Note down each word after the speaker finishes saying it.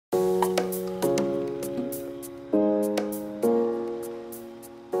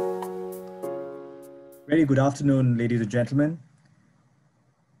Very good afternoon, ladies and gentlemen.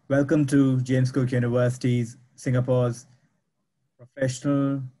 Welcome to James Cook University's Singapore's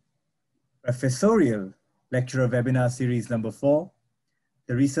professorial lecturer webinar series number 4,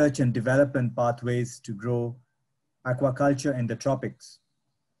 the research and development pathways to grow aquaculture in the tropics.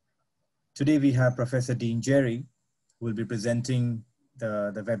 Today we have Professor Dean Jerry, who will be presenting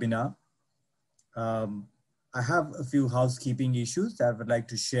the webinar. I have a few housekeeping issues that I would like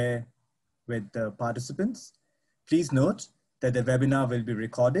to share with the participants. Please note that the webinar will be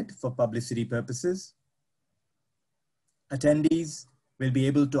recorded for publicity purposes. Attendees will be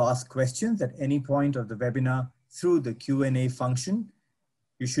able to ask questions at any point of the webinar through the Q&A function.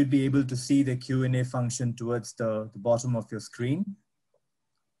 You should be able to see the Q&A function towards the bottom of your screen.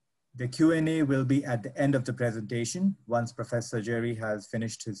 The Q&A will be at the end of the presentation once Professor Jerry has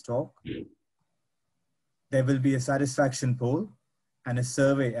finished his talk. There will be a satisfaction poll and a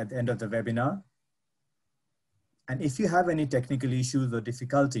survey at the end of the webinar. And if you have any technical issues or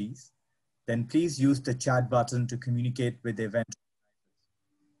difficulties, then please use the chat button to communicate with the event.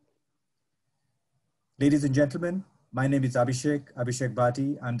 Ladies and gentlemen, my name is Abhishek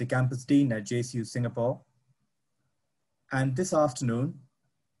Bhatti. I'm the campus dean at JCU Singapore. And this afternoon,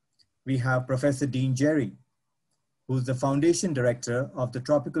 we have Professor Dean Jerry, who's the foundation director of the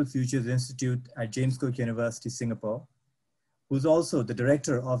Tropical Futures Institute at James Cook University, Singapore, who's also the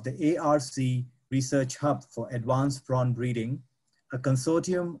director of the ARC Research Hub for Advanced Prawn Breeding, a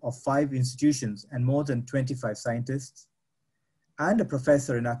consortium of 5 institutions and more than 25 scientists, and a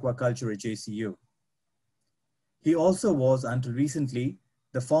professor in aquaculture at JCU. He also was, until recently,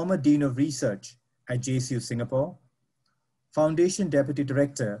 the former Dean of Research at JCU Singapore, Foundation Deputy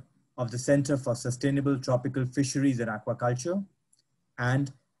Director of the Center for Sustainable Tropical Fisheries and Aquaculture,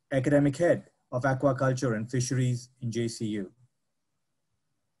 and Academic Head of Aquaculture and Fisheries in JCU.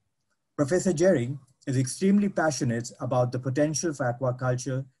 Professor Jerry is extremely passionate about the potential for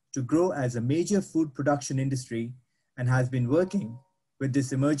aquaculture to grow as a major food production industry and has been working with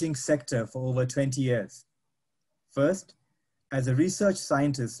this emerging sector for over 20 years. First, as a research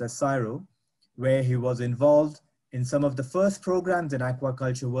scientist at CSIRO, where he was involved in some of the first programs in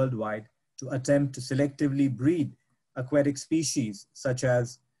aquaculture worldwide to attempt to selectively breed aquatic species such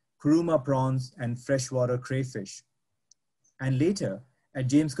as kuruma prawns and freshwater crayfish. And later, at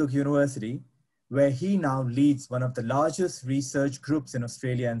James Cook University, where he now leads one of the largest research groups in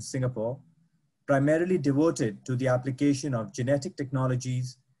Australia and Singapore, primarily devoted to the application of genetic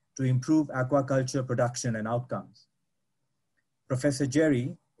technologies to improve aquaculture production and outcomes. Professor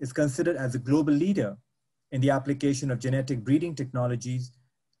Jerry is considered as a global leader in the application of genetic breeding technologies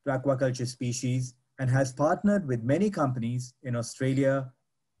to aquaculture species and has partnered with many companies in Australia,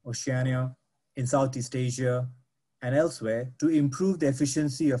 Oceania, in Southeast Asia, and elsewhere to improve the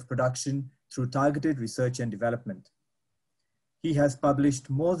efficiency of production through targeted research and development. He has published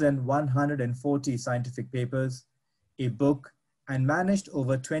more than 140 scientific papers, a book, and managed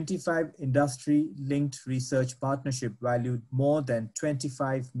over 25 industry-linked research partnerships valued more than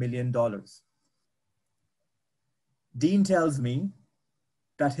 $25 million. Dean tells me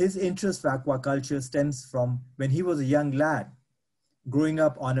that his interest for aquaculture stems from when he was a young lad, growing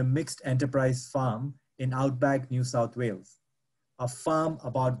up on a mixed enterprise farm in outback New South Wales, a farm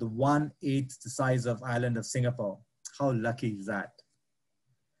about the 1/8 the size of island of Singapore. How lucky is that?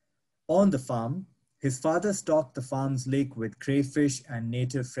 On the farm, his father stocked the farm's lake with crayfish and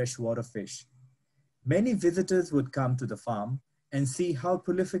native freshwater fish. Many visitors would come to the farm and see how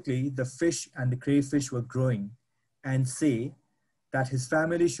prolifically the fish and the crayfish were growing and say that his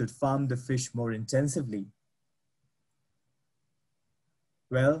family should farm the fish more intensively.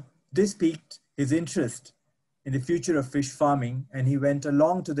 Well, this piqued his interest in the future of fish farming, and he went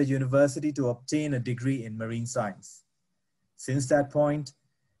along to the university to obtain a degree in marine science. Since that point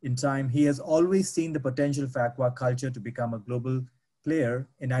in time, he has always seen the potential for aquaculture to become a global player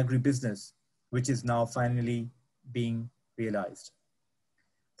in agribusiness, which is now finally being realized.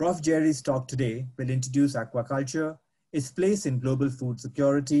 Prof. Jerry's talk today will introduce aquaculture, its place in global food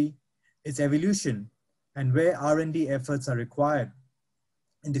security, its evolution, and where R&D efforts are required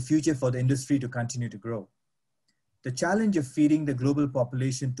in the future for the industry to continue to grow. The challenge of feeding the global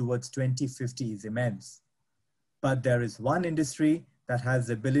population towards 2050 is immense, but there is one industry that has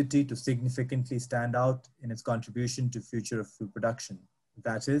the ability to significantly stand out in its contribution to future of food production,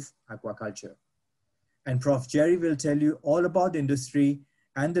 that is aquaculture. And Prof. Jerry will tell you all about the industry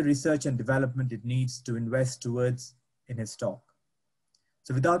and the research and development it needs to invest towards in his talk.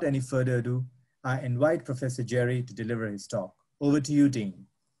 So without any further ado, I invite Professor Jerry to deliver his talk. Over to you, Dean.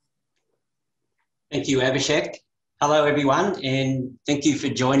 Thank you, Abhishek. Hello, everyone, and thank you for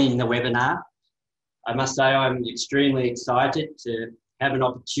joining the webinar. I must say I'm extremely excited to have an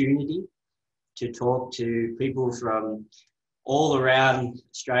opportunity to talk to people from all around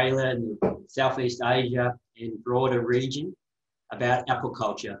Australia and Southeast Asia and broader region about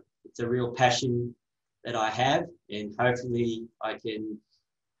aquaculture. It's a real passion that I have, and hopefully I can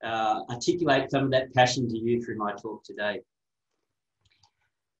articulate some of that passion to you through my talk today.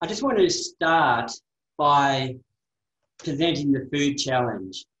 I just want to start by presenting the food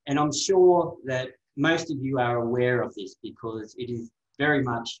challenge, and I'm sure that most of you are aware of this because it is very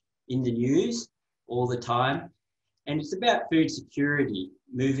much in the news all the time, and it's about food security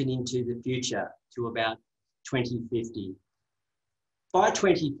moving into the future to about 2050. By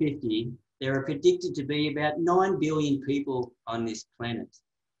 2050, there are predicted to be about 9 billion people on this planet.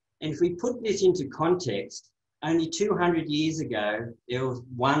 And if we put this into context, only 200 years ago, there was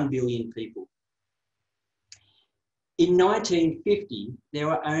 1 billion people. In 1950, there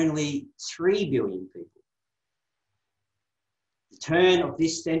were only 3 billion people. The turn of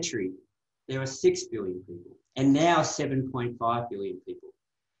this century, there were 6 billion people, and now 7.5 billion people.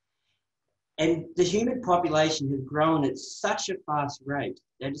 And the human population has grown at such a fast rate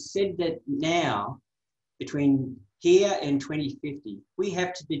that it's said that now, between here and 2050, we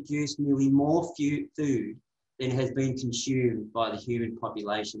have to produce nearly more food than has been consumed by the human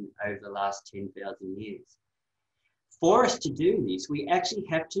population over the last 10,000 years. For us to do this, we actually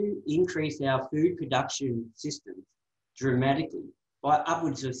have to increase our food production systems dramatically by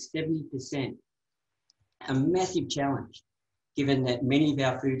upwards of 70%. A massive challenge, given that many of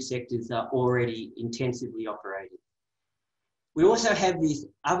our food sectors are already intensively operated. We also have this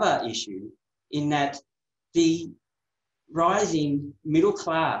other issue in that the rising middle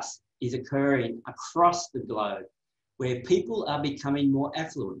class is occurring across the globe, where people are becoming more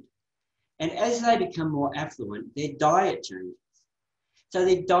affluent. And as they become more affluent, their diet changes. So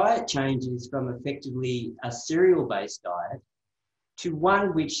their diet changes from effectively a cereal-based diet to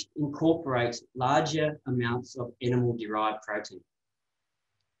one which incorporates larger amounts of animal-derived protein.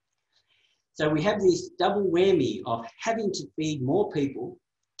 So we have this double whammy of having to feed more people,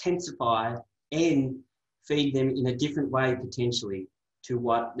 intensify, and feed them in a different way potentially to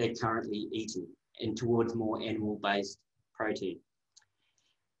what they're currently eating and towards more animal-based protein.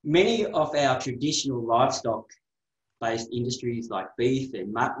 Many of our traditional livestock-based industries like beef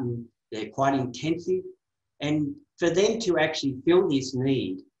and mutton, they're quite intensive, and for them to actually fill this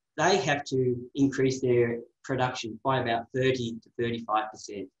need, they have to increase their production by about 30 to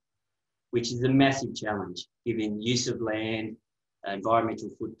 35%, which is a massive challenge given use of land, environmental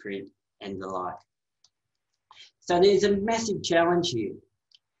footprint, and the like. So there's a massive challenge here.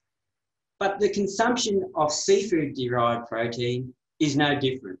 But the consumption of seafood-derived protein is no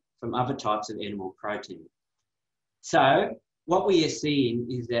different from other types of animal protein. So what we are seeing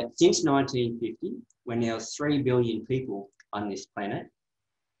is that since 1950, when there was 3 billion people on this planet,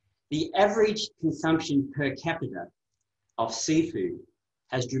 the average consumption per capita of seafood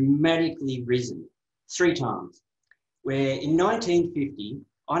has dramatically risen 3 times, where in 1950,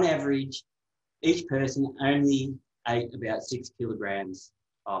 on average, each person only ate about 6 kilograms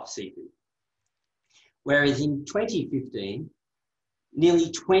of seafood. Whereas in 2015,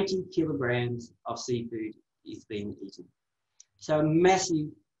 nearly 20 kilograms of seafood is being eaten. So a massive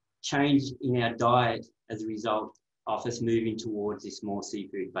change in our diet as a result of us moving towards this more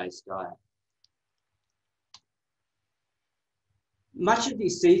seafood-based diet. Much of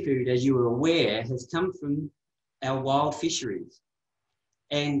this seafood, as you are aware, has come from our wild fisheries.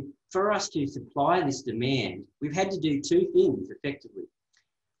 And for us to supply this demand, we've had to do 2 things effectively.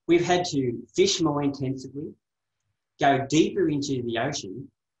 We've had to fish more intensively, go deeper into the ocean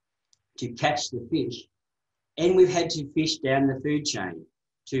to catch the fish, and we've had to fish down the food chain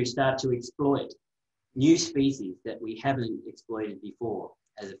to start to exploit new species that we haven't exploited before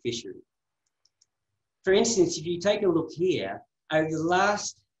as a fishery. For instance, if you take a look here, over the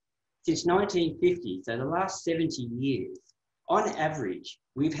last, since 1950, so the last 70 years, on average,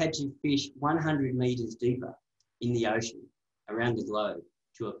 we've had to fish 100 metres deeper in the ocean around the globe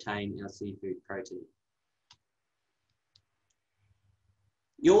to obtain our seafood protein.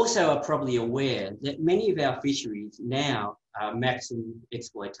 You also are probably aware that many of our fisheries now are maximum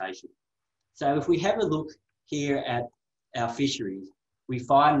exploitation. So if we have a look here at our fisheries, we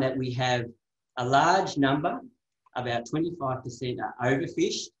find that we have a large number, about 25% are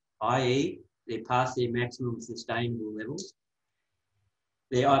overfished, i.e. they're past their maximum sustainable levels.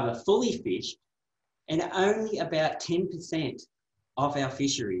 They're either fully fished, and only about 10% of our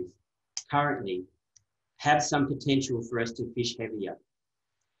fisheries currently have some potential for us to fish heavier.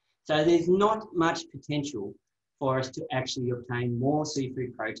 So there's not much potential for us to actually obtain more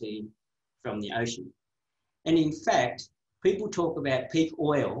seafood protein from the ocean. And in fact, people talk about peak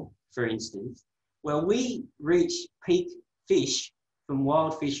oil, for instance. Well, we reached peak fish from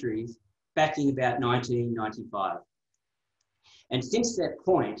wild fisheries back in about 1995. And since that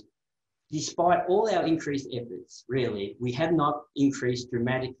point, despite all our increased efforts, really, we have not increased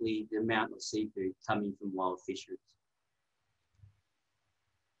dramatically the amount of seafood coming from wild fisheries.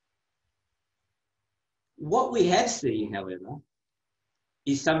 What we have seen, however,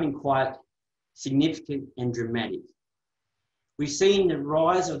 is something quite significant and dramatic. We've seen the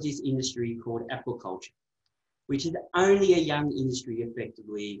rise of this industry called aquaculture, which is only a young industry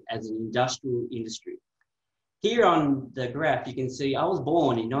effectively as an industrial industry. Here on the graph, you can see I was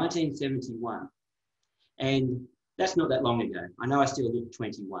born in 1971, and that's not that long ago. I know I still look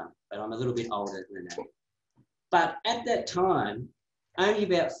 21, but I'm a little bit older than that. But at that time, only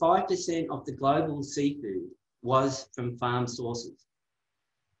about 5% of the global seafood was from farm sources.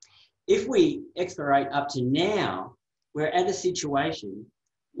 If we explorate up to now, we're at a situation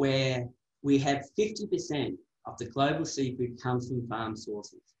where we have 50% of the global seafood comes from farm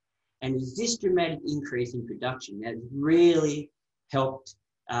sources. And it's this dramatic increase in production that really helped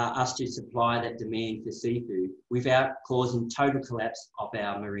us to supply that demand for seafood without causing total collapse of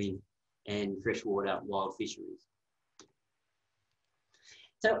our marine and freshwater wild fisheries.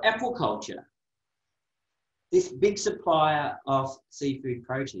 So aquaculture, this big supplier of seafood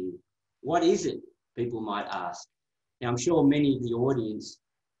protein, what is it, people might ask? Now, I'm sure many of the audience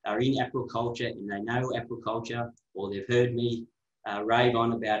are in aquaculture and they know aquaculture, or they've heard me rave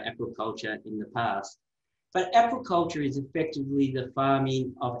on about aquaculture in the past. But aquaculture is effectively the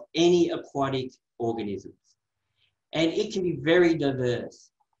farming of any aquatic organisms. And it can be very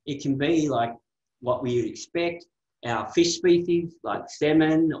diverse. It can be like what we would expect, our fish species like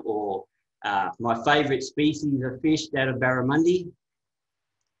salmon, or my favourite species of fish, that of barramundi.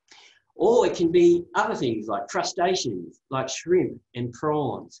 Or it can be other things like crustaceans, like shrimp and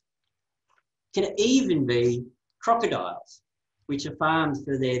prawns. It can even be crocodiles, which are farmed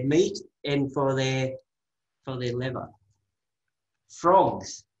for their meat and for their leather.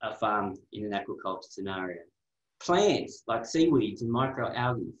 Frogs are farmed in an aquaculture scenario. Plants like seaweeds and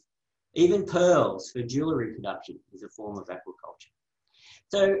microalgae. Even pearls for jewellery production is a form of aquaculture.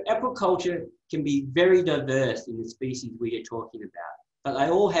 So aquaculture can be very diverse in the species we are talking about, but they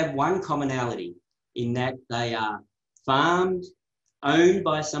all have one commonality in that they are farmed, owned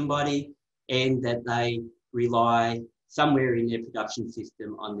by somebody, and that they rely somewhere in their production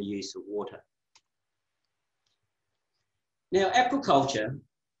system on the use of water. Now, aquaculture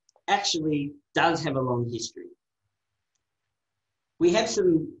actually does have a long history. We have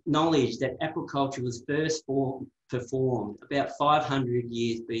some knowledge that aquaculture was first performed about 500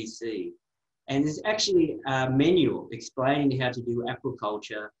 years BC. And there's actually a manual explaining how to do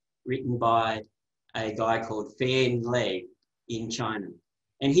aquaculture written by a guy called Fan Le in China.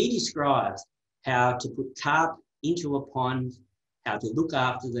 And he describes how to put carp into a pond, how to look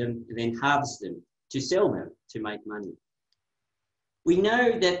after them, and then harvest them to sell them to make money. We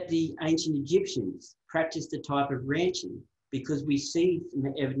know that the ancient Egyptians practiced a type of ranching because we see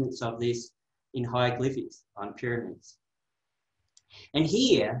some evidence of this in hieroglyphics on pyramids. And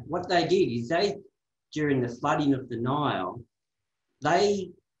here, what they did is during the flooding of the Nile,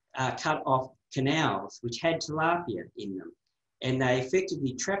 they cut off canals which had tilapia in them. And they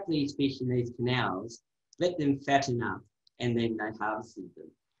effectively trapped these fish in these canals, let them fatten up, and then they harvested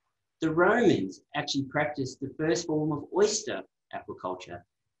them. The Romans actually practiced the first form of oyster aquaculture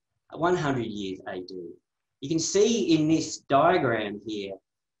 100 years AD. You can see in this diagram here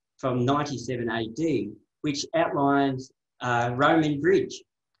from 97 AD, which outlines a Roman bridge.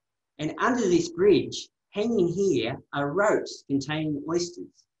 And under this bridge, hanging here, are ropes containing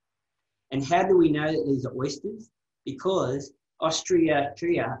oysters. And how do we know that these are oysters? Because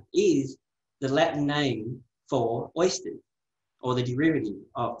Ostrea is the Latin name for oysters, or the derivative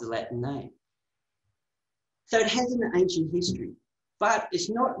of the Latin name. So it has an ancient history, but it's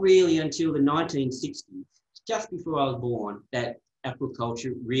not really until the 1960s, just before I was born, that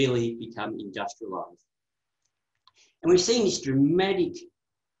aquaculture really became industrialised. And we've seen this dramatic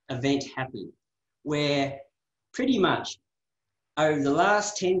event happen where pretty much over the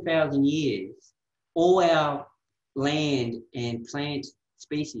last 10,000 years, all our land and plant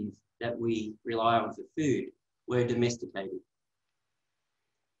species that we rely on for food were domesticated.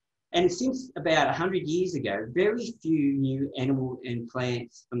 And since about 100 years ago, very few new animal and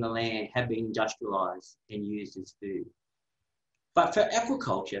plants from the land have been industrialised and used as food. But for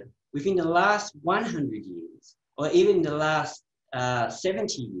aquaculture, within the last 100 years, or even the last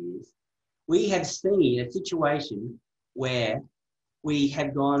 70 years, we have seen a situation where we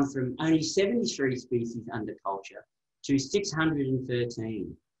have gone from only 73 species under culture to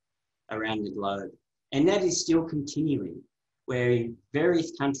 613 around the globe. And that is still continuing, where in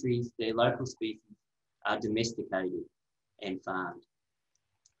various countries, their local species are domesticated and farmed.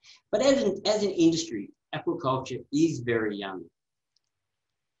 But as an industry, aquaculture is very young.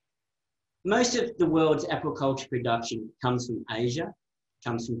 Most of the world's aquaculture production comes from Asia,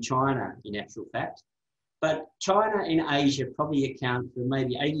 comes from China in actual fact. But China and Asia probably account for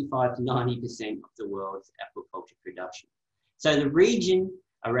maybe 85 to 90% of the world's aquaculture production. So the region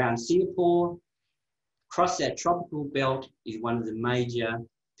around Singapore, across that tropical belt, is one of the major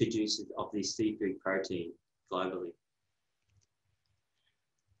producers of this seafood protein globally.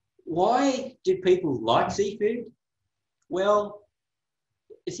 Why do people like seafood? Well,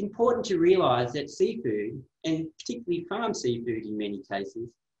 it's important to realise that seafood, and particularly farm seafood in many cases,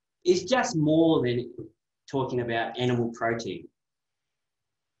 is just more than talking about animal protein.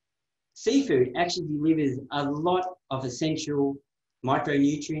 Seafood actually delivers a lot of essential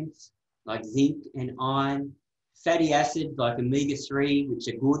micronutrients like zinc and iron, fatty acids like omega-3, which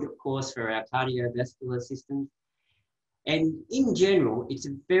are good, of course, for our cardiovascular system. And in general, it's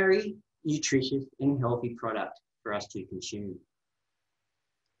a very nutritious and healthy product for us to consume.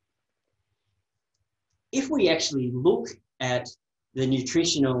 If we actually look at the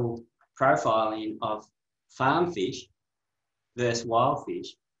nutritional profiling of farm fish versus wild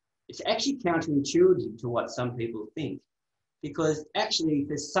fish, it's actually counterintuitive to what some people think. Because actually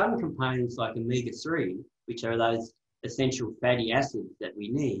for some components like omega-3, which are those essential fatty acids that we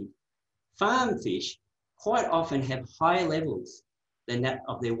need, farm fish quite often have higher levels than that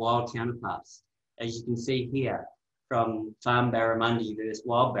of their wild counterparts, as you can see here from farm barramundi versus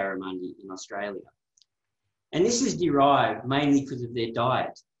wild barramundi in Australia. And this is derived mainly because of their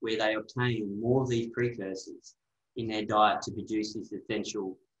diet, where they obtain more of these precursors in their diet to produce this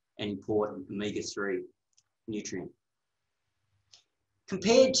essential and important omega-3 nutrient.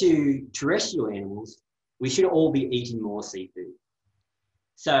 Compared to terrestrial animals, we should all be eating more seafood.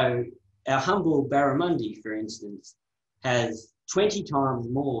 So our humble barramundi, for instance, has 20 times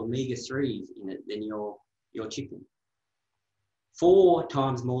more omega-3s in it than your chicken, 4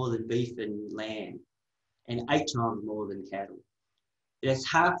 times more than beef and lamb, and 8 times more than cattle. It has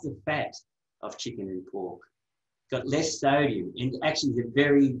half the fat of chicken and pork, got less sodium, and actually is a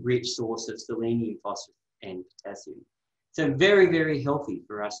very rich source of selenium, phosphorus, and potassium. So very, very healthy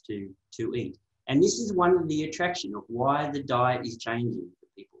for us to eat. And this is one of the attractions of why the diet is changing for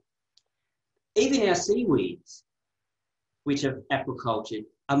people. Even our seaweeds, which are aquacultured,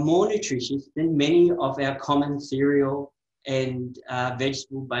 are more nutritious than many of our common cereal and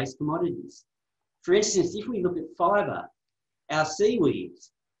vegetable-based commodities. For instance, if we look at fibre, our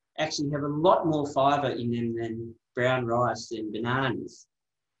seaweeds actually have a lot more fibre in them than brown rice and bananas.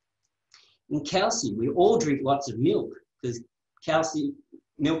 In calcium, we all drink lots of milk because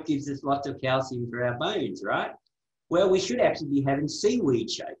milk gives us lots of calcium for our bones, right? Well, we should actually be having seaweed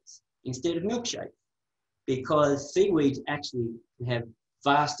shakes instead of milkshakes, because seaweeds actually have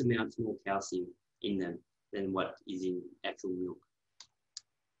vast amounts more calcium in them than what is in actual milk.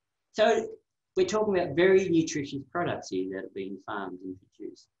 So we're talking about very nutritious products here that are being farmed and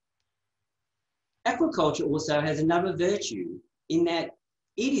produced. Aquaculture also has another virtue in that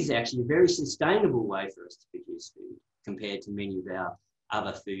it is actually a very sustainable way for us to produce food compared to many of our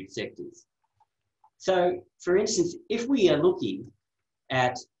other food sectors. So, for instance, if we are looking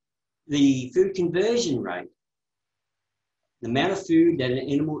at the food conversion rate, the amount of food that an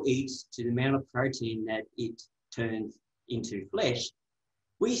animal eats to the amount of protein that it turns into flesh,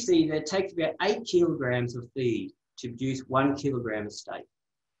 we see that it takes about 8 kilograms of feed to produce 1 kilogram of steak.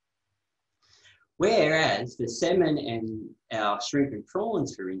 Whereas the salmon and our shrimp and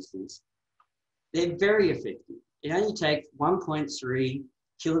prawns, for instance, they're very effective. It only takes 1.3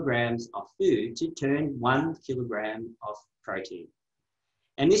 kilograms of food to turn 1 kilogram of protein.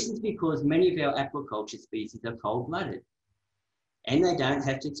 And this is because many of our aquaculture species are cold-blooded and they don't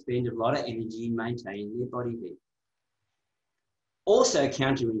have to expend a lot of energy in maintaining their body heat. Also,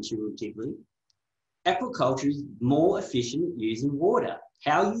 counterintuitively, aquaculture is more efficient using water.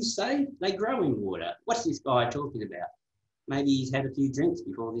 How you say? They grow in water. What's this guy talking about? Maybe he's had a few drinks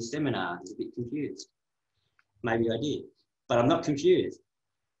before this seminar. He's a bit confused. Maybe I did, but I'm not confused.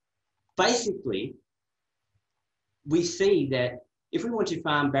 Basically, we see that if we want to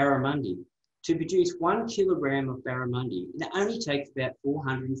farm barramundi, to produce 1 kilogram of barramundi, it only takes about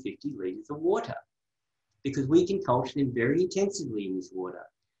 450 litres of water, because we can culture them very intensively in this water.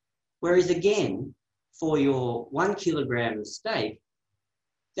 Whereas again, for your 1 kilogram of steak,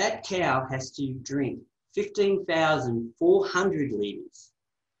 that cow has to drink 15,400 litres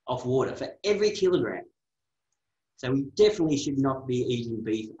of water for every kilogram. So we definitely should not be eating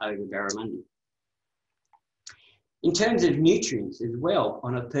beef over barramundi. In terms of nutrients as well,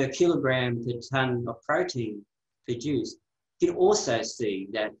 on a per kilogram per tonne of protein produced, you can also see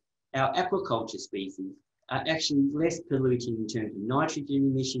that our aquaculture species are actually less polluting in terms of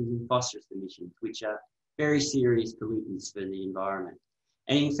nitrogen emissions and phosphorus emissions, which are very serious pollutants for the environment.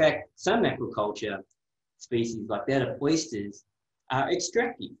 And in fact, some aquaculture species like that of oysters are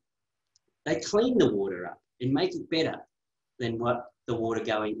extractive. They clean the water up and make it better than what the water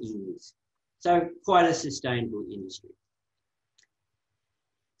going in is. So quite a sustainable industry.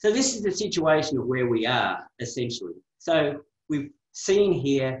 So this is the situation of where we are, essentially. So we've seen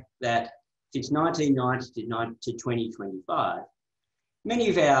here that since 1990 to 2025, many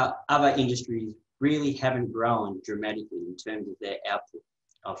of our other industries really haven't grown dramatically in terms of their output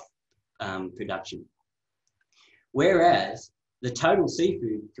of production. Whereas the total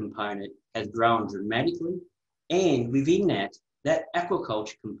seafood component has grown dramatically, and within that, that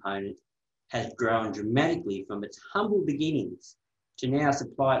aquaculture component has grown dramatically from its humble beginnings to now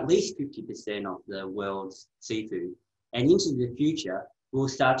supply at least 50% of the world's seafood. And into the future, we'll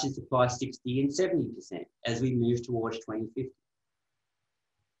start to supply 60 and 70% as we move towards 2050.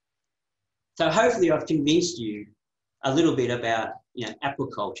 So hopefully I've convinced you a little bit about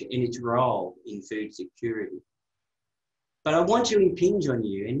aquaculture and its role in food security. But I want to impinge on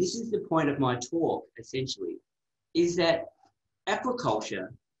you, and this is the point of my talk essentially, is that aquaculture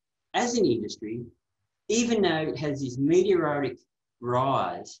as an industry, even though it has this meteoric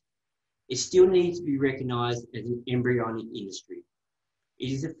rise, it still needs to be recognised as an embryonic industry.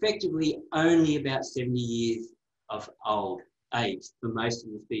 It is effectively only about 70 years of age for most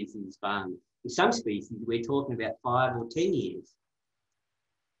of the species farmed. In some species, we're talking about 5 or 10 years.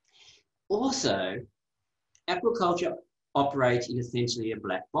 Also, aquaculture operates in essentially a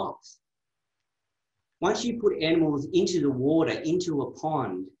black box. Once you put animals into the water, into a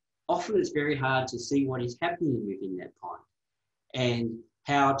pond, often it's very hard to see what is happening within that pond and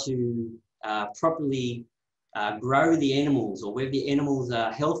how to properly grow the animals, or whether the animals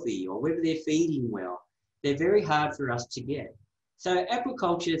are healthy or whether they're feeding well. They're very hard for us to get. So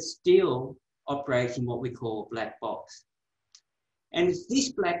aquaculture still operates in what we call a black box. And it's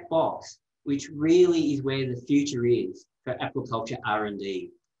this black box which really is where the future is for aquaculture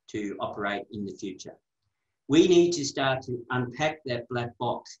R&D to operate in the future. We need to start to unpack that black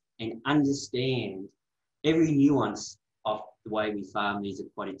box and understand every nuance of the way we farm these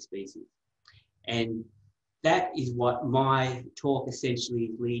aquatic species. And that is what my talk essentially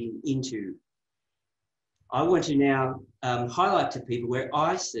is leading into. I want to now highlight to people where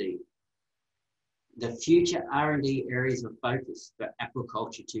I see the future R&D areas of focus for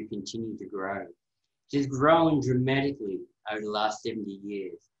aquaculture to continue to grow. It has grown dramatically over the last 70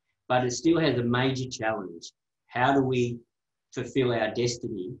 years, but it still has a major challenge. How do we fulfill our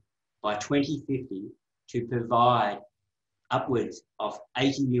destiny by 2050 to provide upwards of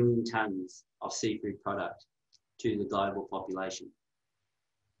 80 million tonnes of seafood product to the global population?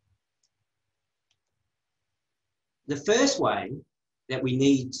 The first way that we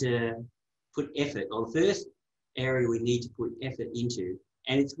need to put effort, or the first area we need to put effort into,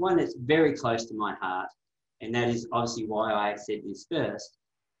 and it's one that's very close to my heart, and that is obviously why I said this first,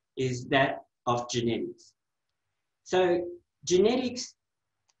 is that of genetics. So genetics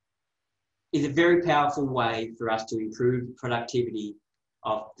is a very powerful way for us to improve productivity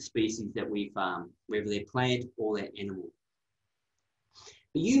of the species that we farm, whether they're plant or they're animal.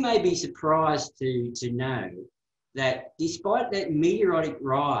 But you may be surprised to know that despite that meteoric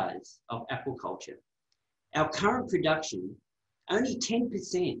rise of aquaculture, our current production, only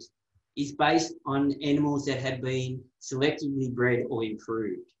 10% is based on animals that have been selectively bred or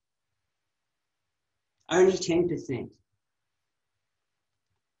improved. Only 10%.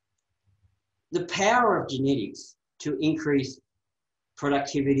 The power of genetics to increase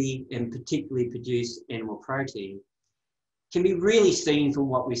productivity and particularly produce animal protein can be really seen from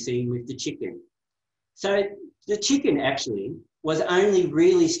what we're seeing with the chicken. So the chicken actually was only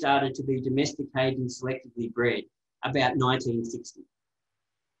really started to be domesticated and selectively bred about 1960.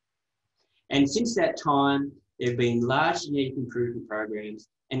 And since that time, there have been large genetic improvement programs,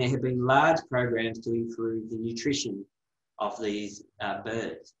 and there have been large programs to improve the nutrition of these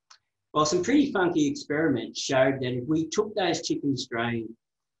birds. Well, some pretty funky experiments showed that if we took those chicken strains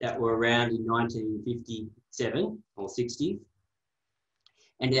that were around in 1957 or 60s,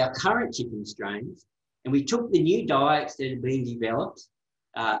 and our current chicken strains, and we took the new diets that had been developed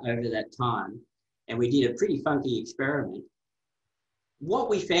over that time, and we did a pretty funky experiment, what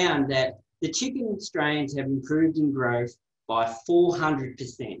we found that the chicken strains have improved in growth by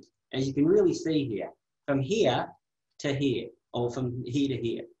 400%. As you can really see here, from here to here, or from here to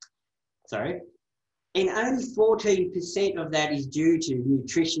here, sorry. And only 14% of that is due to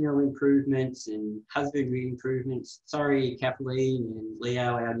nutritional improvements and husbandry improvements. Sorry, Kathleen and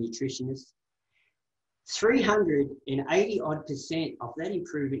Leo, our nutritionists. 380% of that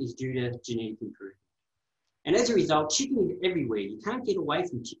improvement is due to genetic improvement. And as a result, chicken is everywhere. You can't get away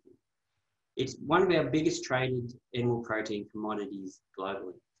from chicken. It's one of our biggest traded animal protein commodities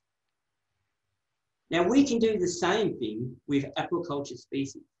globally. Now, we can do the same thing with aquaculture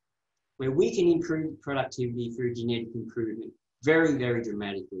species, where we can improve productivity through genetic improvement very, very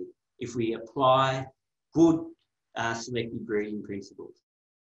dramatically if we apply good selective breeding principles.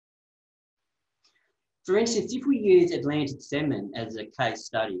 For instance, if we use Atlantic salmon as a case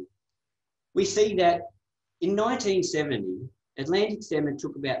study, we see that in 1970, Atlantic salmon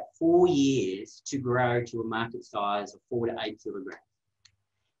took about 4 years to grow to a market size of 4 to 8 kilograms.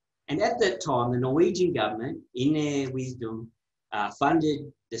 And at that time, the Norwegian government, in their wisdom,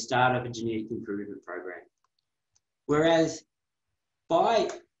 funded the start of a genetic improvement program. Whereas by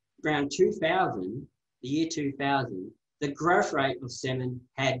around 2000, the year 2000, the growth rate of salmon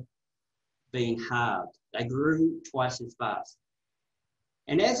had been halved. They grew twice as fast.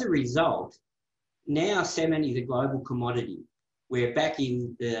 And as a result, now salmon is a global commodity, where back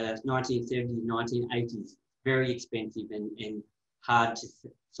in the 1970s, 1980s, very expensive and hard to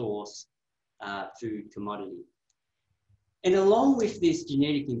source food commodity. And along with this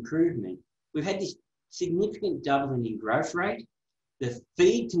genetic improvement, we've had this significant doubling in growth rate. The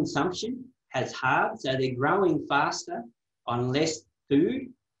feed consumption has halved, so they're growing faster on less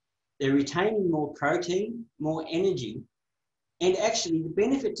food. They're retaining more protein, more energy. And actually, the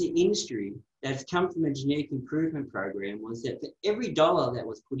benefit to industry that has come from a genetic improvement program was that for every dollar that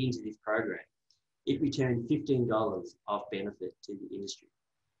was put into this program, it returned $15 of benefit to the industry.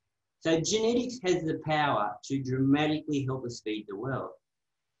 So genetics has the power to dramatically help us feed the world.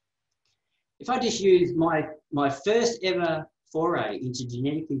 If I just use my first ever foray into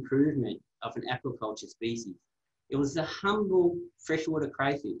genetic improvement of an aquaculture species, it was the humble freshwater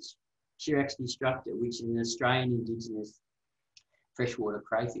crayfish, Chirax destructor, which is an Australian indigenous freshwater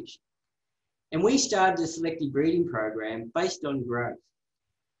crayfish. And we started a selective breeding program based on growth.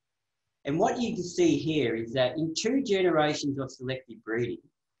 And what you can see here is that in 2 generations of selective breeding,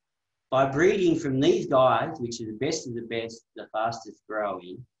 by breeding from these guys, which are the best of the best, the fastest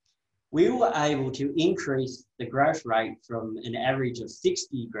growing, we were able to increase the growth rate from an average of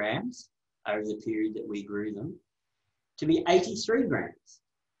 60 grams over the period that we grew them to be 83 grams.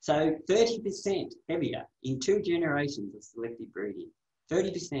 So 30% heavier in 2 generations of selective breeding,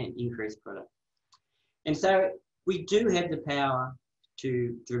 30% increased product. And so we do have the power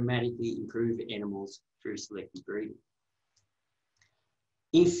to dramatically improve animals through selective breeding.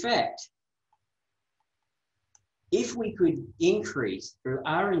 In fact, if we could increase through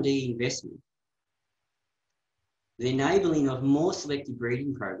R&D investment, the enabling of more selective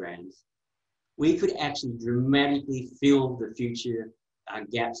breeding programs, we could actually dramatically fill the future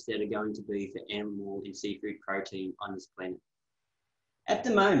gaps that are going to be for animal and seafood protein on this planet. At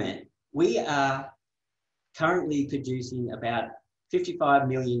the moment, we are currently producing about 55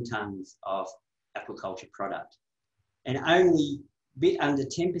 million tonnes of aquaculture product, and only a bit under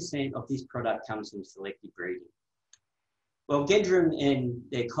 10% of this product comes from selective breeding. Well, Gedrum and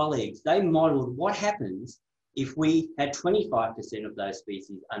their colleagues, they modelled what happens if we had 25% of those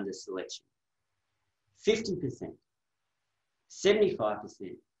species under selection, 50%,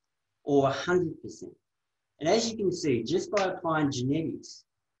 75%, or 100%. And as you can see, just by applying genetics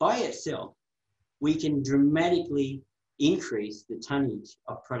by itself, we can dramatically increase the tonnage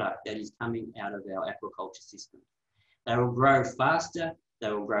of product that is coming out of our aquaculture system. They will grow faster,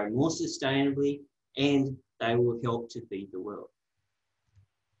 they will grow more sustainably, and they will help to feed the world.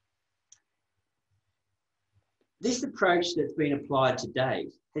 This approach that's been applied to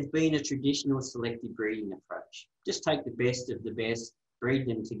date has been a traditional selective breeding approach. Just take the best of the best, breed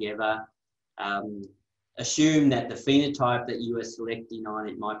them together, assume that the phenotype that you are selecting on,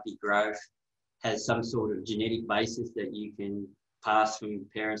 it might be growth, has some sort of genetic basis that you can pass from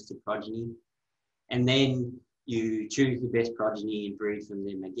parents to progeny, and then you choose the best progeny and breed from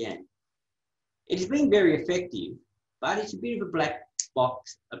them again. It has been very effective, but it's a bit of a black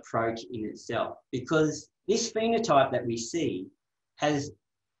box approach in itself, because this phenotype that we see has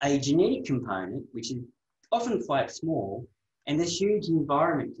a genetic component, which is often quite small, and a huge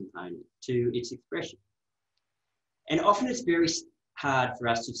environment component to its expression. And often it's very hard for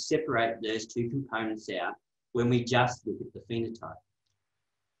us to separate those 2 components out when we just look at the phenotype.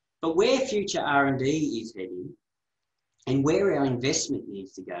 But where future R&D is heading and where our investment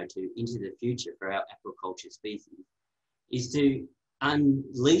needs to go to into the future for our aquaculture species is to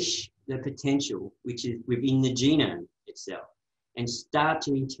unleash the potential which is within the genome itself and start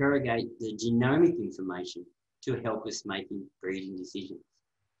to interrogate the genomic information to help us making breeding decisions.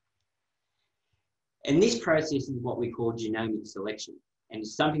 And this process is what we call genomic selection. And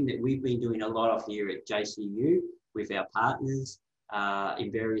it's something that we've been doing a lot of here at JCU with our partners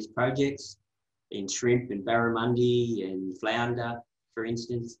in various projects, in shrimp and barramundi and flounder, for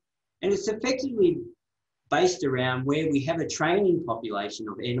instance. And it's effectively based around where we have a training population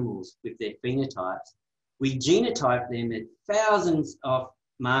of animals with their phenotypes. We genotype them at thousands of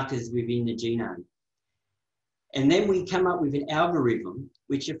markers within the genome. And then we come up with an algorithm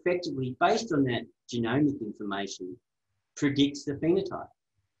which effectively, based on that genomic information, predicts the phenotype.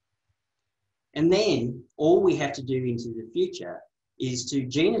 And then all we have to do into the future is to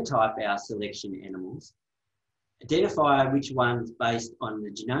genotype our selection animals, identify which ones based on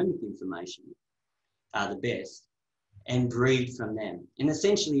the genomic information are the best, and breed from them. And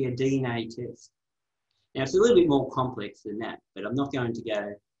essentially a DNA test. Now it's a little bit more complex than that, but I'm not going to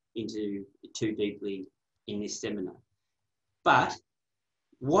go into it too deeply in this seminar. But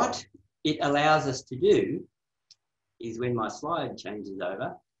what it allows us to do is, when my slide changes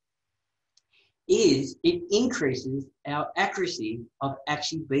over, is it increases our accuracy of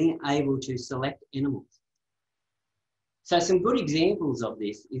actually being able to select animals. So some good examples of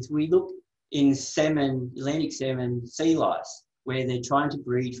this is we look in salmon, Atlantic salmon sea lice, where they're trying to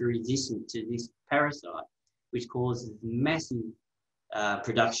breed for resistance to this parasite, which causes massive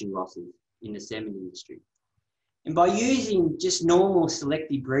production losses in the salmon industry. And by using just normal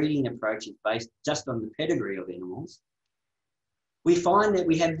selective breeding approaches based just on the pedigree of animals, we find that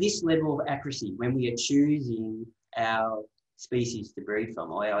we have this level of accuracy when we are choosing our species to breed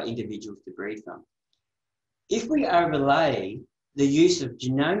from, or our individuals to breed from. If we overlay the use of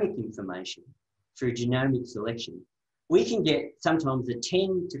genomic information through genomic selection, we can get sometimes a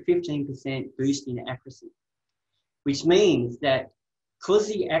 10 to 15% boost in accuracy, which means that because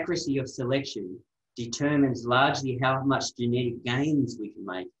the accuracy of selection determines largely how much genetic gains we can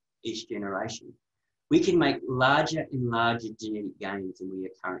make each generation, we can make larger and larger genetic gains than we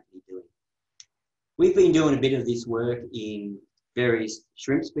are currently doing. We've been doing a bit of this work in various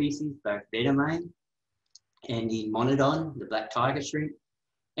shrimp species, both Beddomane and in Monodon, the black tiger shrimp.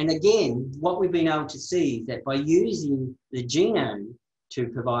 And again, what we've been able to see is that by using the genome to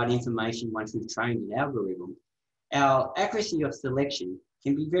provide information once we've trained an algorithm, our accuracy of selection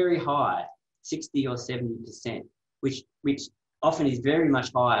can be very high, 60 or 70%, which often is very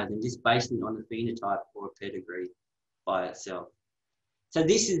much higher than just basing it on the phenotype or a pedigree by itself. So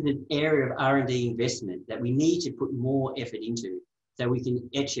this is the area of R&D investment that we need to put more effort into so we can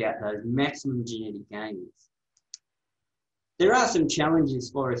etch out those maximum genetic gains. There are some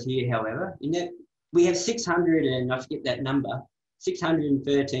challenges for us here, however, in that we have 600, and I forget that number,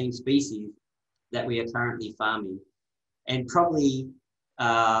 613 species that we are currently farming, and probably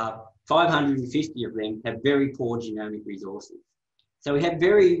 550 of them have very poor genomic resources. So we have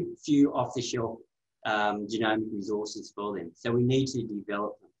very few off-the-shelf genomic resources for them. So we need to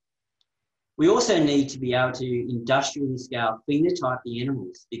develop them. We also need to be able to industrially scale phenotype the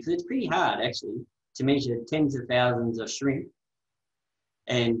animals, because it's pretty hard actually to measure tens of thousands of shrimp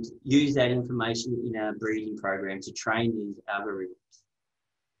and use that information in a breeding program to train these algorithms.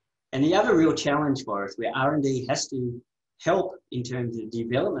 And the other real challenge for us, where R&D has to help in terms of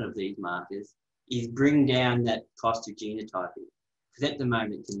development of these markers, is bring down that cost of genotyping, because at the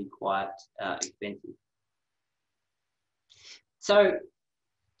moment it can be quite expensive. So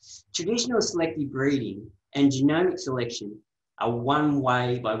traditional selective breeding and genomic selection are one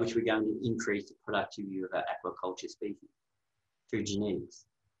way by which we're going to increase the productivity of our aquaculture species, through genetics.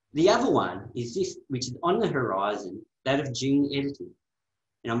 The other one is this, which is on the horizon, that of gene editing.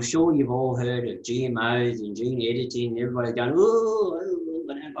 And I'm sure you've all heard of GMOs and gene editing, and everybody's going, oh,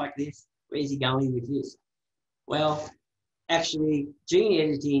 I don't like this. Where's he going with this? Well, actually, gene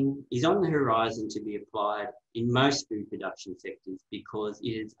editing is on the horizon to be applied in most food production sectors, because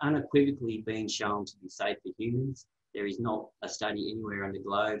it has unequivocally been shown to be safe for humans. There is not a study anywhere on the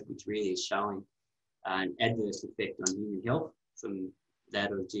globe which really is showing an adverse effect on human health from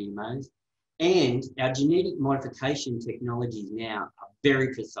that of GMOs. And our genetic modification technologies now are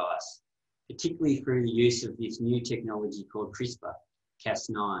very precise, particularly through the use of this new technology called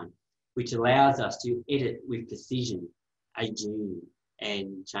CRISPR-Cas9, which allows us to edit with precision a gene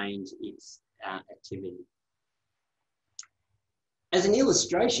and change its activity. As an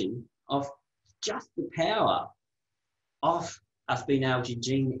illustration of just the power of us being able to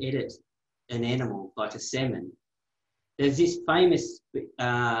gene edit an animal like a salmon. There's this famous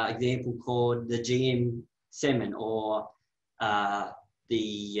example called the GM salmon, or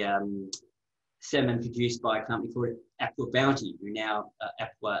the salmon produced by a company called Aqua Bounty, who now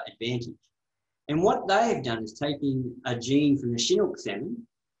Aqua Advantage. And what they have done is taken a gene from the Chinook salmon,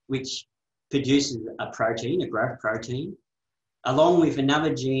 which produces a protein, a growth protein, along with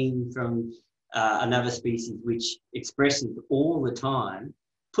another gene from another species which expresses all the time,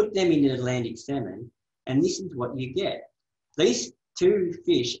 put them in the Atlantic salmon, and this is what you get. These two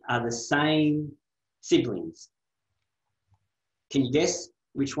fish are the same siblings. Can you guess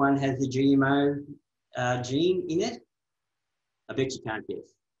which one has the GMO gene in it? I bet you can't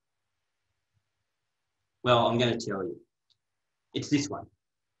guess. Well, I'm going to tell you. It's this one.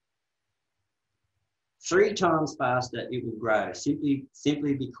 3 times faster it will grow,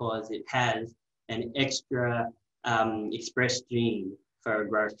 simply because it has an extra expressed gene for a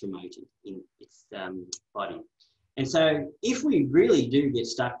growth promoter in its body. And so if we really do get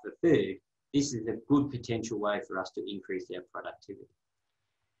stuck for food, this is a good potential way for us to increase our productivity.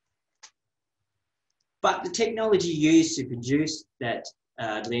 But the technology used to produce that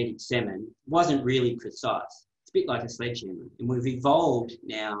Atlantic salmon wasn't really precise. It's a bit like a sledgehammer, and we've evolved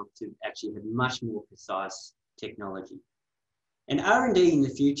now to actually have much more precise technology. And R&D in the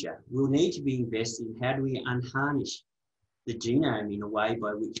future will need to be invested in how do we unharness the genome in a way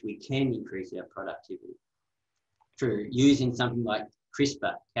by which we can increase our productivity through using something like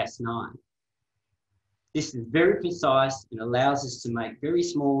CRISPR-Cas9. This is very precise and allows us to make very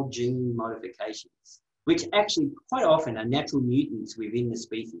small gene modifications, which actually quite often are natural mutants within the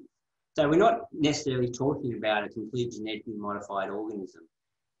species. So we're not necessarily talking about a complete genetically modified organism.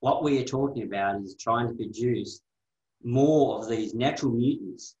 What we are talking about is trying to produce more of these natural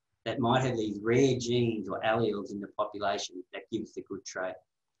mutants that might have these rare genes or alleles in the population that gives the good trait.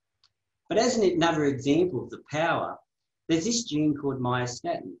 But as another example of the power, there's this gene called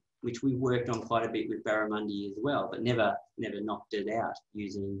myostatin, which we worked on quite a bit with barramundi as well, but never knocked it out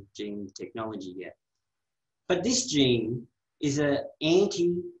using gene technology yet. But this gene is an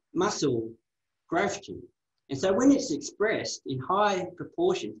anti-muscle growth gene. And so when it's expressed in high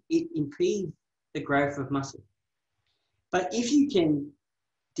proportions, it impedes the growth of muscle. But if you can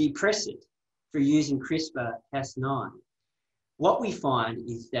depress it through using CRISPR-Cas9, what we find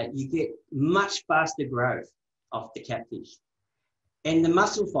is that you get much faster growth of the catfish. And the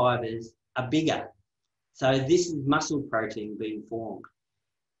muscle fibers are bigger. So this is muscle protein being formed.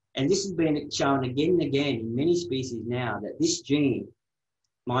 And this has been shown again and again in many species now that this gene,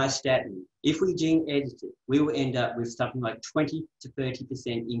 myostatin, if we gene edit it, we will end up with something like 20 to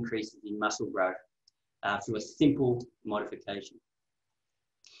 30% increases in muscle growth through a simple modification.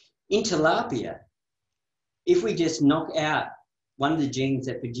 In tilapia, if we just knock out one of the genes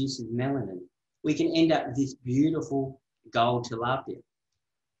that produces melanin, we can end up with this beautiful gold tilapia.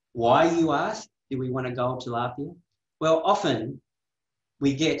 Why, you ask, do we want a gold tilapia? Well, often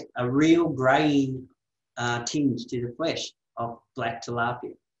we get a real greying tinge to the flesh of black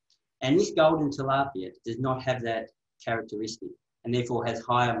tilapia. And this golden tilapia does not have that characteristic and therefore has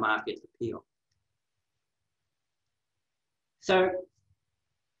higher market appeal. So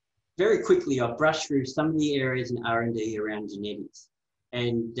very quickly, I'll brush through some of the areas in R&D around genetics.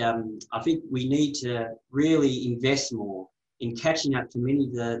 And I think we need to really invest more in catching up to many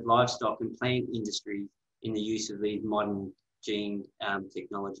of the livestock and plant industries in the use of these modern gene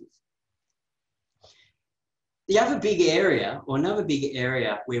technologies. The other big area, or another big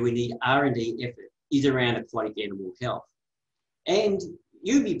area where we need R&D effort, is around aquatic animal health. And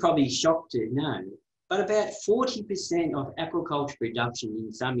you'd be probably shocked to know, but about 40% of aquaculture production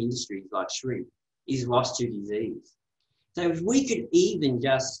in some industries like shrimp is lost to disease. So if we could even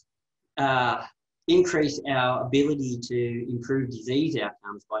just increase our ability to improve disease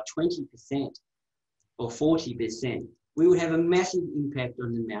outcomes by 20% or 40%, we would have a massive impact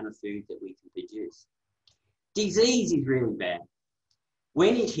on the amount of food that we can produce. Disease is really bad.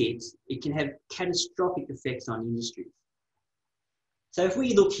 When it hits, it can have catastrophic effects on industries. So if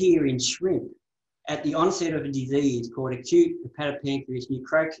we look here in shrimp, at the onset of a disease called acute hepatopancreas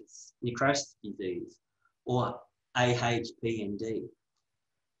necrosis disease, or AHPND.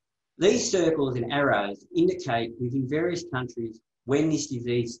 These circles and arrows indicate within various countries when this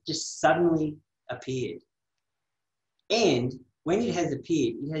disease just suddenly appeared. And when it has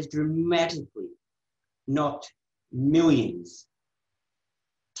appeared, it has dramatically knocked millions,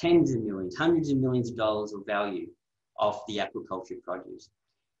 tens of millions, hundreds of millions of dollars of value off the aquaculture produce.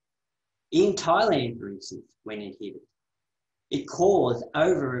 In Thailand, for instance, when it hit it, it caused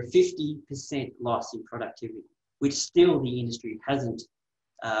over a 50% loss in productivity. which still the industry hasn't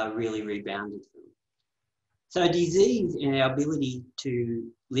really rebounded from. So disease and our ability to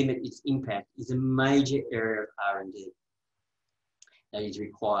limit its impact is a major area of R&D that is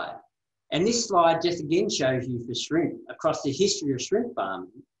required. And this slide just again shows you for shrimp, across the history of shrimp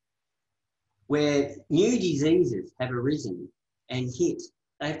farming, where new diseases have arisen and hit,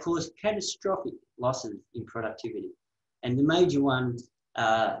 they have caused catastrophic losses in productivity. And the major one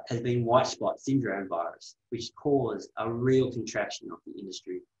has been white spot syndrome virus, which caused a real contraction of the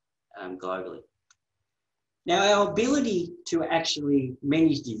industry globally. Now, our ability to actually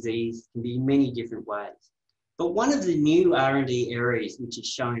manage disease can be in many different ways. But one of the new R&D areas which has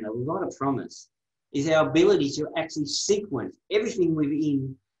shown a lot of promise is our ability to actually sequence everything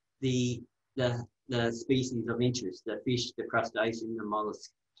within the species of interest, the fish, the crustacean, the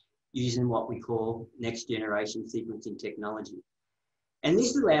mollusk, using what we call next generation sequencing technology. And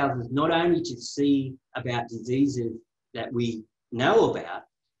this allows us not only to see about diseases that we know about,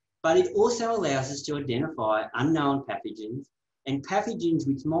 but it also allows us to identify unknown pathogens and pathogens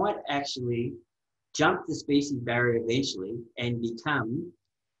which might actually jump the species barrier eventually and become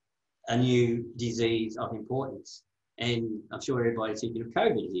a new disease of importance. And I'm sure everybody's thinking of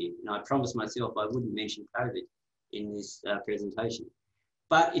COVID here, and I promised myself I wouldn't mention COVID in this presentation.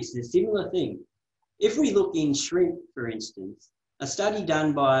 But it's a similar thing. If we look in shrimp, for instance, a study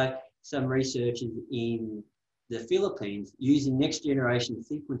done by some researchers in the Philippines using next generation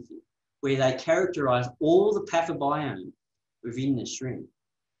sequencing, where they characterised all the pathobiome within the shrimp.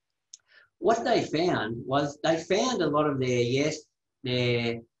 What they found was they found a lot of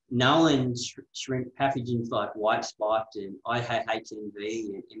their known shrimp pathogens like white spot and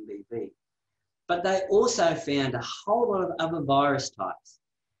IHHMV and MBV. But they also found a whole lot of other virus types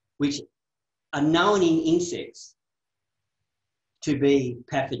which are known in insects to be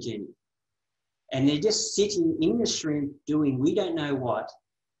pathogenic. And they're just sitting in the shrimp doing we don't know what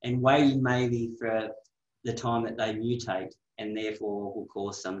and waiting maybe for the time that they mutate and therefore will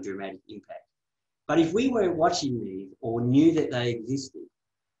cause some dramatic impact. But if we weren't watching these or knew that they existed,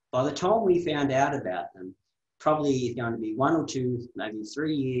 by the time we found out about them, probably is going to be 1 or 2, maybe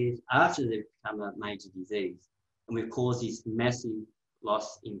 3 years after they've become a major disease, and we've caused this massive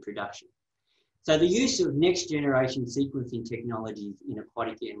loss in production. So the use of next generation sequencing technologies in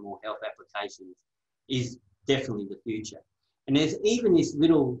aquatic animal health applications is definitely the future. And there's even this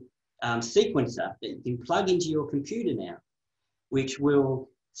little sequencer that you can plug into your computer now, which will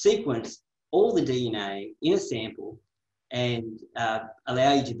sequence all the DNA in a sample and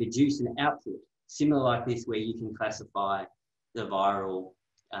allow you to produce an output similar like this, where you can classify the viral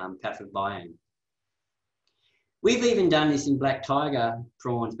pathobiome. We've even done this in black tiger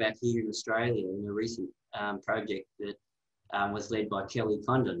prawns back here in Australia in a recent project that was led by Kelly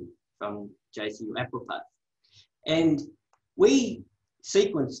Condon from JCU Aquaculture. And we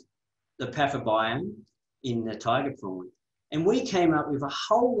sequenced the pathobiome in the tiger prawn, and we came up with a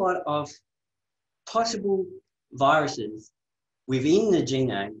whole lot of possible viruses within the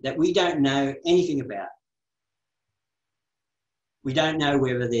genome that we don't know anything about. We don't know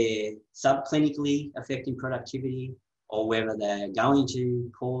whether they're subclinically affecting productivity or whether they're going to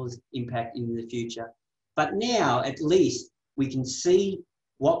cause impact in the future. But now, at least, we can see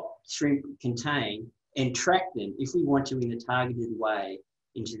what shrimp contain and track them if we want to in a targeted way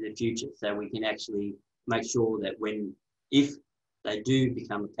into the future, so we can actually make sure that if they do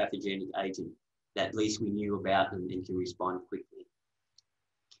become a pathogenic agent, that at least we knew about them and can respond quickly.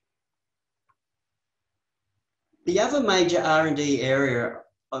 The other major R&D area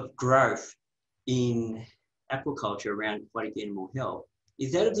of growth in aquaculture around aquatic animal health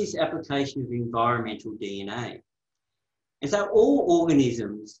is that of this application of environmental DNA. And so all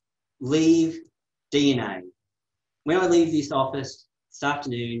organisms leave DNA. When I leave this office this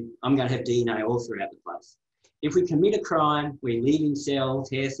afternoon, I'm going to have DNA all throughout the place. If we commit a crime, we're leaving cells,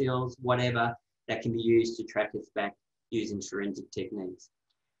 hair cells, whatever, that can be used to track us back using forensic techniques.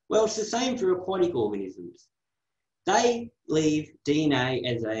 Well, it's the same for aquatic organisms. They leave DNA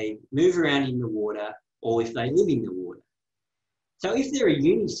as they move around in the water or if they live in the water. So if they're a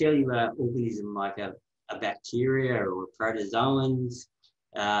unicellular organism like a bacteria or protozoans,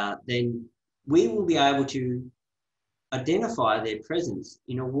 then we will be able to identify their presence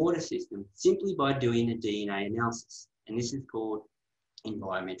in a water system simply by doing a DNA analysis. And this is called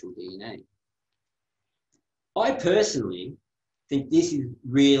environmental DNA. I personally think this is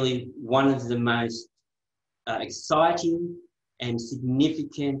really one of the most exciting and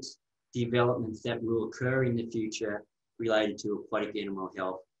significant developments that will occur in the future related to aquatic animal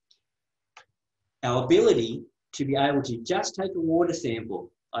health. Our ability to be able to just take a water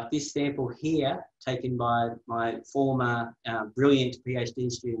sample like this sample here, taken by my former brilliant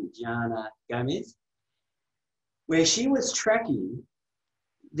PhD student, Gianna Gomez, where she was tracking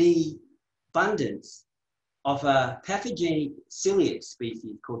the abundance of a pathogenic ciliate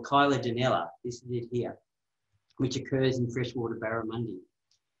species called Chylodenella, this is it here, which occurs in freshwater barramundi.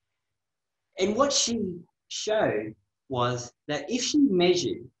 And what she showed was that if she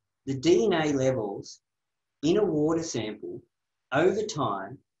measured the DNA levels in a water sample over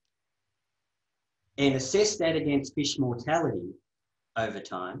time and assessed that against fish mortality over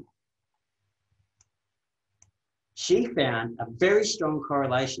time, she found a very strong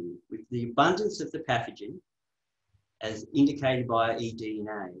correlation with the abundance of the pathogen, as indicated by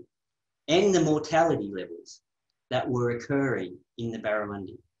eDNA, and the mortality levels that were occurring in the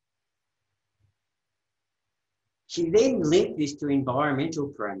barramundi. She then linked this to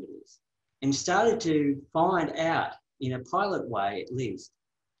environmental parameters and started to find out, in a pilot way at least,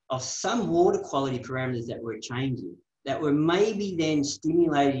 of some water quality parameters that were changing, that were maybe then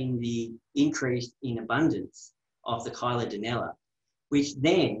stimulating the increase in abundance of the Chylodenella, which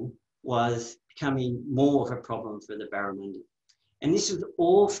then was becoming more of a problem for the barramundi. And this was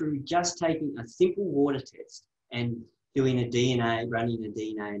all through just taking a simple water test and doing running a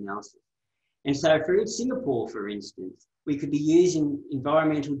DNA analysis. And so for Singapore, for instance, we could be using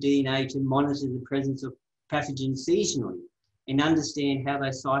environmental DNA to monitor the presence of pathogens seasonally and understand how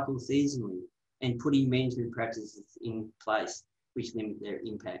they cycle seasonally and putting management practices in place which limit their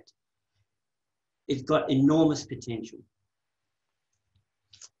impact. It's got enormous potential.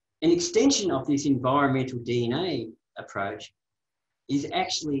 An extension of this environmental DNA approach is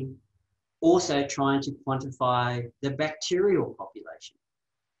actually also trying to quantify the bacterial population,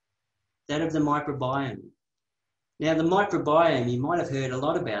 that of the microbiome. Now, the microbiome, you might have heard a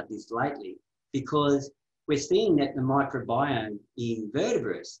lot about this lately, because we're seeing that the microbiome in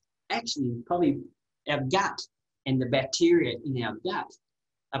vertebrates, actually probably our gut and the bacteria in our gut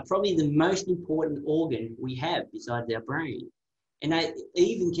are probably the most important organ we have besides our brain. And they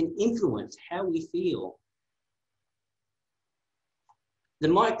even can influence how we feel. The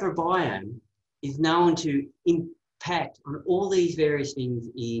microbiome is known to impact on all these various things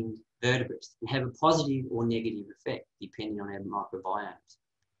in vertebrates and have a positive or negative effect depending on our microbiomes.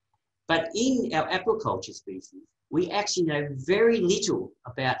 But in our aquaculture species, we actually know very little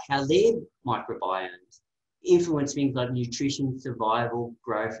about how their microbiomes influence things like nutrition, survival,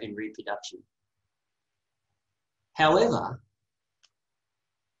 growth, and reproduction. However,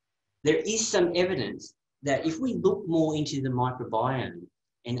 there is some evidence that if we look more into the microbiome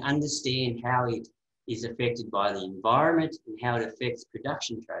and understand how it is affected by the environment and how it affects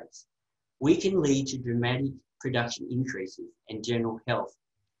production traits, we can lead to dramatic production increases and general health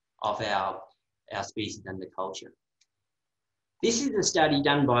of our species under culture. This is a study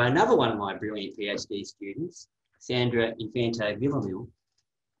done by another one of my brilliant PhD students, Sandra Infante-Villamil,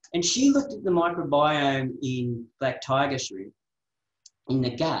 and she looked at the microbiome in black tiger shrimp in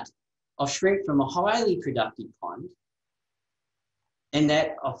the gut of shrimp from a highly productive pond and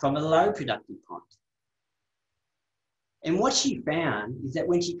that from a low productive pond. And what she found is that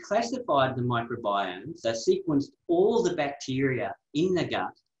when she classified the microbiome, so sequenced all the bacteria in the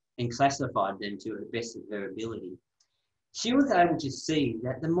gut and classified them to the best of her ability, she was able to see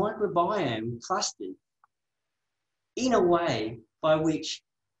that the microbiome clustered in a way by which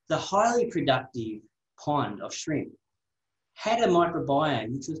the highly productive pond of shrimp had a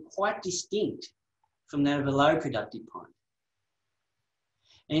microbiome which was quite distinct from that of a low productive pond.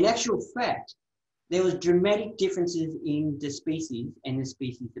 And in actual fact, there was dramatic differences in the species and the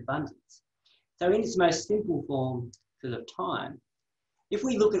species abundance. So in its most simple form for the time, if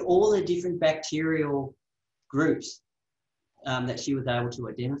we look at all the different bacterial groups that she was able to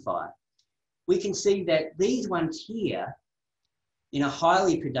identify, we can see that these ones here in a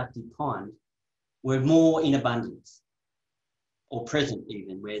highly productive pond were more in abundance, or present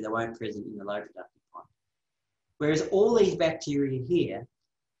even, where they weren't present in the low productive pond. Whereas all these bacteria here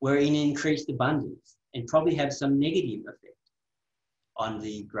were in increased abundance and probably have some negative effect on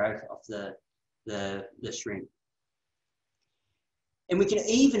the growth of the shrimp. And we can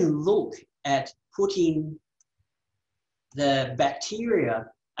even look at putting the bacteria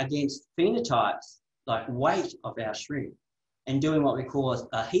against phenotypes like weight of our shrimp and doing what we call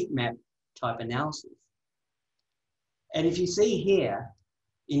a heat map type analysis. And if you see here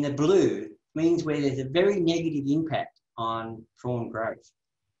in the blue, means where there's a very negative impact on prawn growth.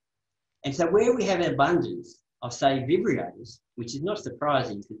 And so where we have an abundance of, say, vibrios, which is not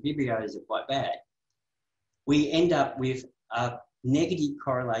surprising because vibrios are quite bad, we end up with a negative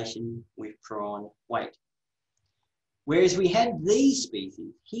correlation with prawn weight. Whereas we had these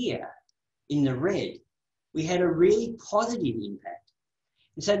species here in the red, we had a really positive impact.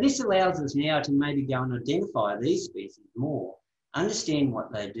 And so this allows us now to maybe go and identify these species more, understand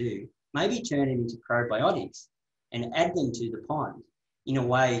what they do, maybe turn it into probiotics and add them to the pond in a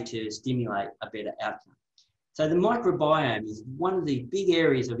way to stimulate a better outcome. So the microbiome is one of the big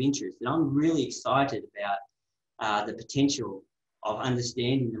areas of interest, and I'm really excited about the potential of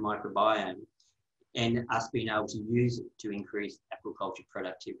understanding the microbiome and us being able to use it to increase aquaculture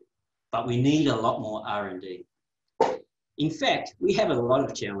productivity. But we need a lot more R&D. In fact, we have a lot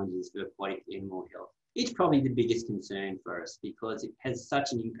of challenges for aquatic animal health. It's probably the biggest concern for us because it has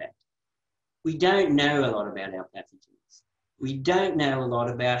such an impact. We don't know a lot about our pathogens. We don't know a lot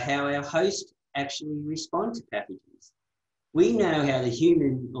about how our hosts actually respond to pathogens. We know how the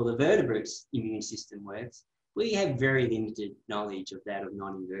human or the vertebrate's immune system works. We have very limited knowledge of that of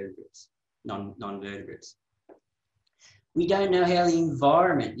non-invertebrates, non-vertebrates. We don't know how the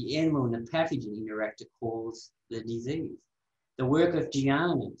environment, the animal and the pathogen interact to cause the disease. The work of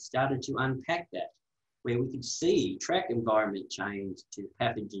Gianna started to unpack that, where we could see, track environment change to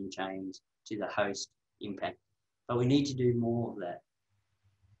pathogen change to the host impact. But we need to do more of that.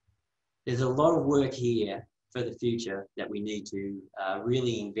 There's a lot of work here for the future that we need to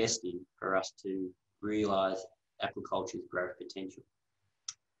really invest in for us to realise aquaculture's growth potential.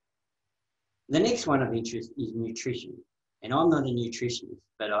 The next one of interest is nutrition. And I'm not a nutritionist,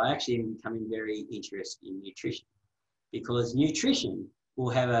 but I actually am becoming very interested in nutrition because nutrition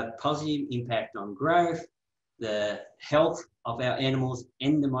will have a positive impact on growth, the health of our animals,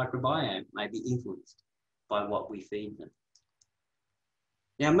 and the microbiome may be influenced by what we feed them.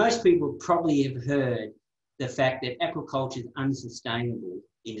 Now, most people probably have heard the fact that aquaculture is an unsustainable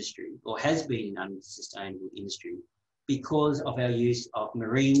industry or has been an unsustainable industry because of our use of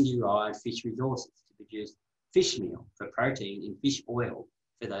marine-derived fish resources to produce fish meal for protein and fish oil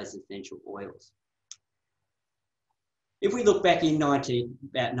for those essential oils. If we look back in about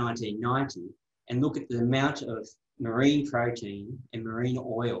 1990 and look at the amount of marine protein and marine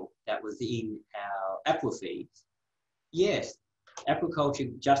oil that was in our aqua feeds, yes,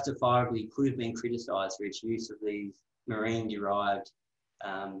 aquaculture justifiably could have been criticised for its use of these marine-derived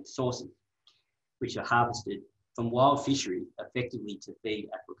sources, which are harvested from wild fisheries effectively to feed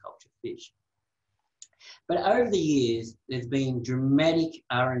aquaculture fish. But over the years, there's been dramatic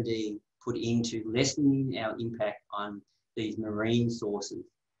R&D put into lessening our impact on these marine sources,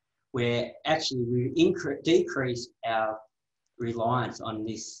 where actually we decreased our reliance on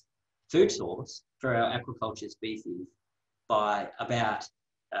this food source for our aquaculture species by about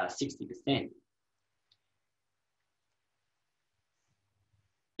 60%.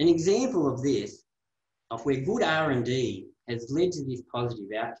 An example of this, of where good R&D has led to this positive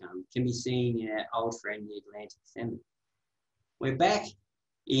outcome, can be seen in our old friend, the Atlantic salmon. We're back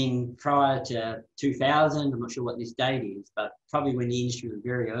in prior to 2000, I'm not sure what this date is, but probably when the industry was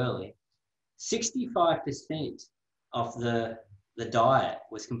very early, 65% of the diet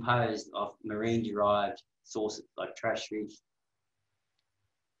was composed of marine-derived sources like trash fish.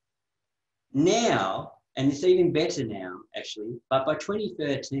 Now, and it's even better now actually, but by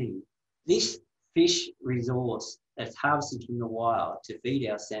 2013, this fish resource that's harvested from the wild to feed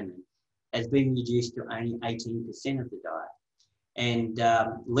our salmon has been reduced to only 18% of the diet. And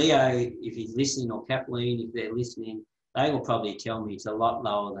Leo, if he's listening, or Kathleen, if they're listening, they will probably tell me it's a lot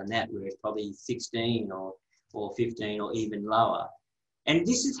lower than that, where it's probably 16 or 15 or even lower. And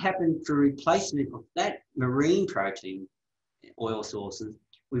this has happened through replacement of that marine protein oil sources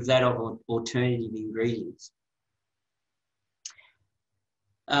with that of alternative ingredients.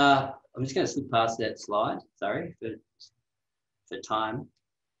 I'm just going to slip past that slide, sorry, for time.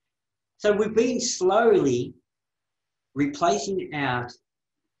 So we've been slowly replacing out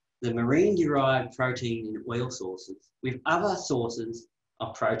the marine-derived protein and oil sources with other sources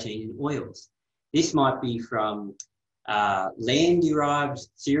of protein and oils. This might be from land-derived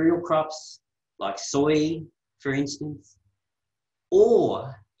cereal crops, like soy, for instance,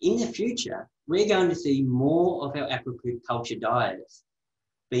 or in the future, we're going to see more of our aquaculture diets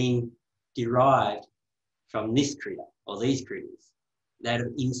being derived from this critter, or these critters, that of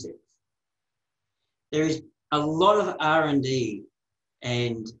insects. There is a lot of R&D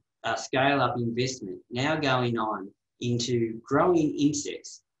and scale-up investment now going on into growing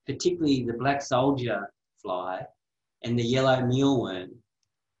insects, particularly the black soldier fly and the yellow mealworm,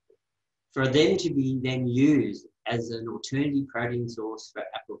 for them to be then used as an alternative protein source for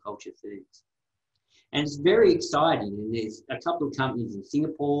aquaculture foods. And it's very exciting, and there's a couple of companies in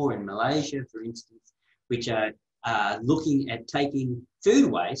Singapore and Malaysia, for instance, which are looking at taking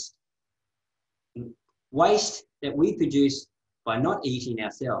food waste, waste that we produce by not eating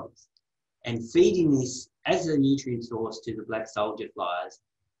ourselves and feeding this as a nutrient source to the black soldier flies,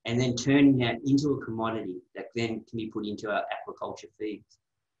 and then turning that into a commodity that then can be put into our aquaculture feeds.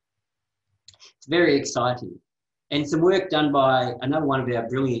 It's very exciting. And some work done by another one of our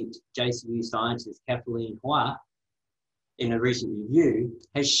brilliant JCU scientists, Kathleen Hua, in a recent review,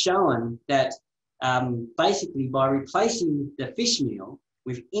 has shown that basically by replacing the fish meal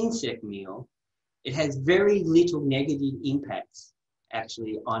with insect meal, it has very little negative impacts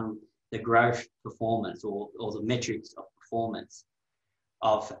actually on the growth performance or the metrics of performance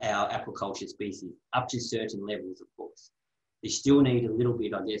of our aquaculture species, up to certain levels, of course. They still need a little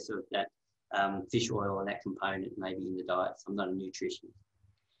bit, I guess, of that fish oil and that component maybe in the diet. So I'm not a nutritionist.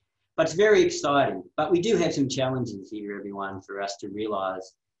 But it's very exciting. But we do have some challenges here, everyone, for us to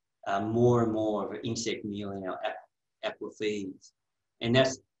realise more and more of an insect meal in our aqua feeds. And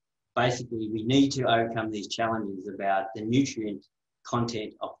that's basically, we need to overcome these challenges about the nutrient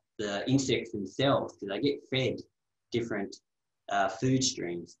content of the insects themselves, because they get fed different food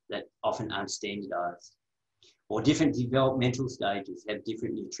streams that often aren't standardised, or different developmental stages have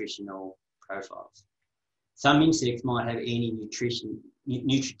different nutritional profiles. Some insects might have any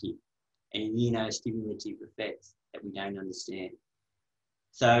nutritive and immunostimulative effects that we don't understand.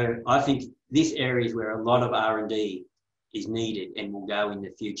 So I think this area is where a lot of R&D is needed and will go in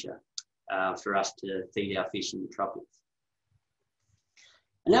the future for us to feed our fish in the tropics.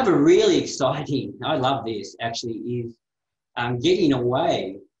 Another really exciting, I love this actually, is getting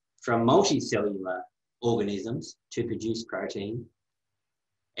away from multicellular organisms to produce protein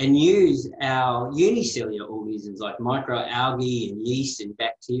and use our unicellular organisms like microalgae and yeast and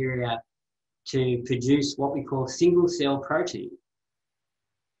bacteria to produce what we call single cell protein.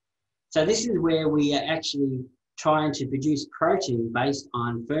 So this is where we are actually trying to produce protein based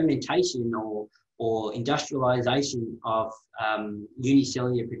on fermentation or industrialization of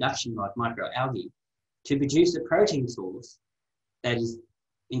unicellular production like microalgae to produce a protein source that is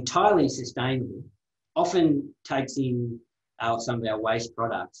entirely sustainable, often takes in some of our waste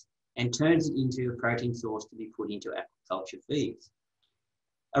products and turns it into a protein source to be put into aquaculture feeds.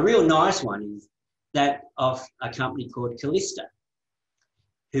 A real nice one is that of a company called Callista,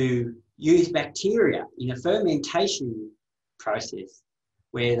 who use bacteria in a fermentation process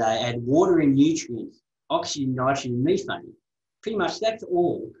where they add water and nutrients, oxygen, nitrogen, and methane. Pretty much that's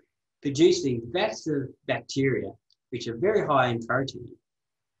all, producing vats of bacteria which are very high in protein.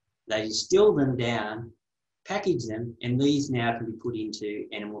 They distill them down, package them, and these now can be put into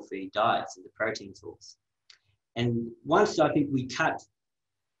animal feed diets as a protein source. And once I think we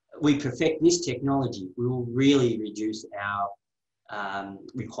perfect this technology, we will really reduce our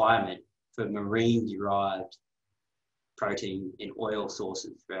requirement for marine-derived protein and oil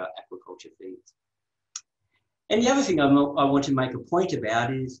sources for our aquaculture feeds. And the other thing I want to make a point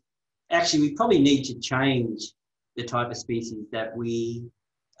about is actually we probably need to change the type of species that we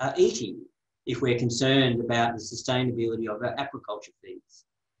are eating if we're concerned about the sustainability of our aquaculture feeds.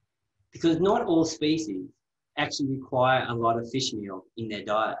 Because not all species actually require a lot of fish meal in their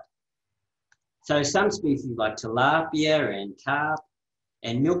diet. So some species like tilapia and carp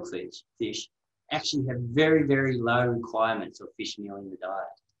and milkfish actually have very, very low requirements of fish meal in the diet.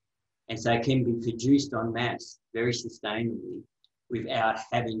 And so it can be produced en masse very sustainably without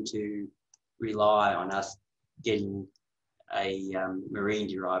having to rely on us getting a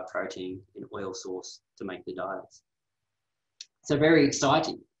marine-derived protein and oil source to make the diets. So very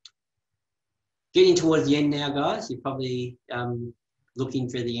exciting. Getting towards the end now, guys. You're probably looking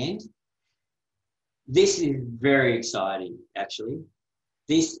for the end. This is very exciting, actually.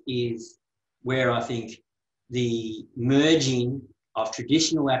 This is where I think the merging of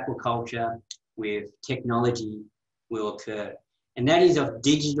traditional aquaculture with technology will occur, and that is of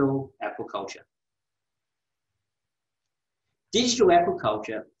digital aquaculture. Digital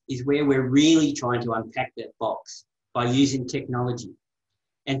aquaculture is where we're really trying to unpack that box by using technology.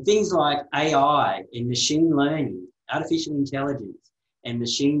 And things like AI and machine learning, artificial intelligence and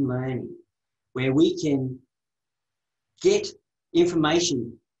machine learning, where we can get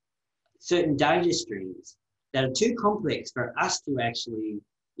information, certain data streams that are too complex for us to actually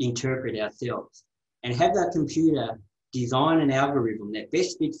interpret ourselves, and have that computer design an algorithm that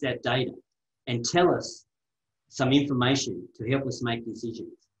best fits that data and tell us some information to help us make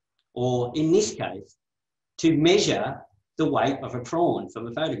decisions. Or in this case, to measure the weight of a prawn from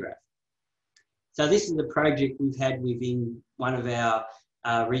a photograph. So this is a project we've had within one of our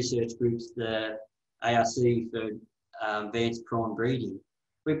research groups, the ARC for advanced prawn breeding,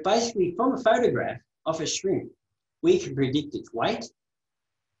 where basically from a photograph of a shrimp, we can predict its weight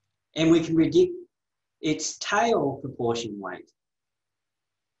and we can predict its tail proportion weight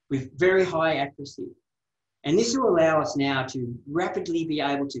with very high accuracy. And this will allow us now to rapidly be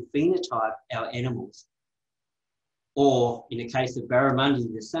able to phenotype our animals, or in the case of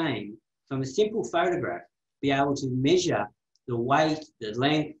barramundi, the same, from a simple photograph, be able to measure the weight, the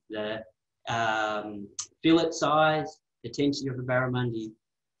length, the fillet size, potentially of a barramundi,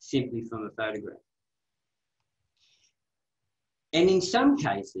 simply from a photograph. And in some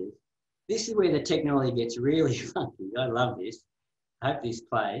cases, this is where the technology gets really funky. I love this. I hope this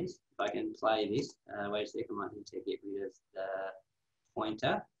plays. If I can play this. Wait a second, I might need to get rid of the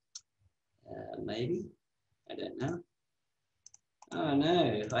pointer. Maybe. I don't know. Oh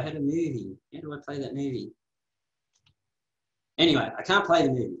no, I had a movie. How do I play that movie? Anyway, I can't play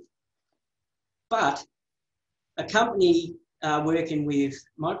the movie. But a company working with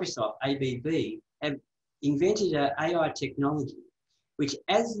Microsoft, ABB, have invented an AI technology, which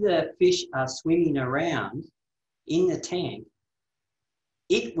as the fish are swimming around in the tank,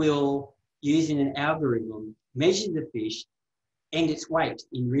 it will, using an algorithm, measure the fish and its weight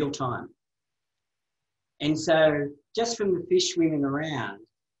in real time. And so just from the fish swimming around,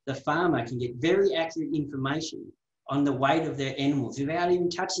 the farmer can get very accurate information on the weight of their animals without even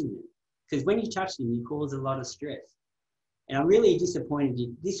touching them. Because when you touch them, you cause a lot of stress. And I'm really disappointed if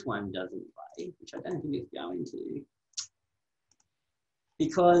this one doesn't play, which I don't think it's going to,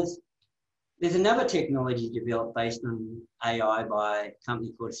 because there's another technology developed based on AI by a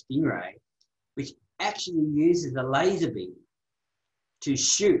company called Stingray, which actually uses a laser beam to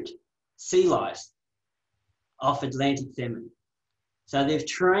shoot sea lice off Atlantic salmon. So they've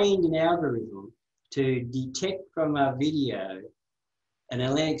trained an algorithm to detect from a video an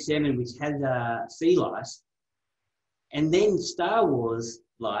Atlantic salmon which has a sea lice, and then Star Wars,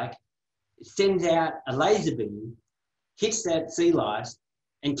 like, sends out a laser beam, hits that sea lice,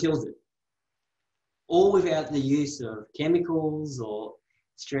 and kills it. All without the use of chemicals or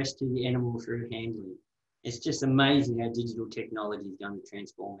stress to the animal through handling. It's just amazing how digital technology is going to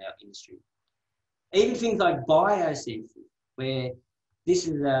transform our industry. Even things like biosensors, where this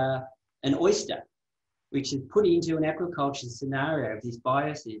is an oyster, which is put into an aquaculture scenario of this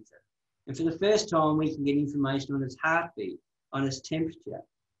biosensor. And for the first time, we can get information on its heartbeat, on its temperature,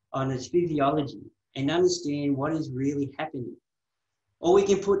 on its physiology, and understand what is really happening. Or we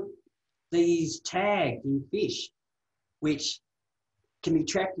can put these tags in fish, which can be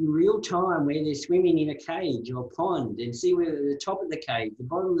tracked in real time where they're swimming in a cage or a pond, and see whether the top of the cage, the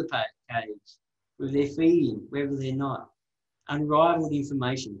bottom of the cage, whether they're feeding, whether they're not. Unrivaled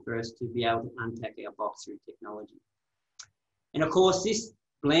information for us to be able to unpack our box through technology. And of course, this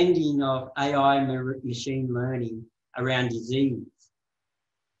blending of AI machine learning around disease,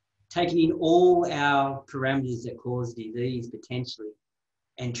 taking in all our parameters that cause disease potentially,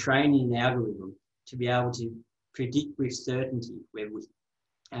 and training an algorithm to be able to predict with certainty whether we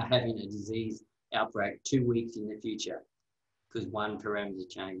are having a disease outbreak 2 weeks in the future because one parameter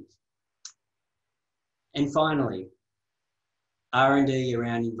changed. And finally, R&D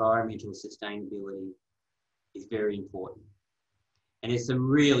around environmental sustainability is very important. And there's some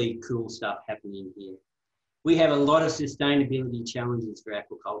really cool stuff happening here. We have a lot of sustainability challenges for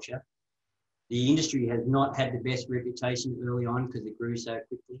aquaculture. The industry has not had the best reputation early on because it grew so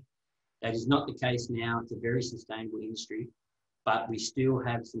quickly. That is not the case now. It's a very sustainable industry, but we still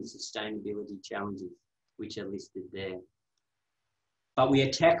have some sustainability challenges which are listed there. But we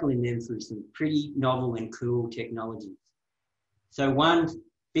are tackling them through some pretty novel and cool technologies. So one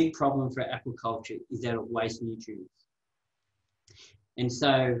big problem for aquaculture is that of waste nutrients. And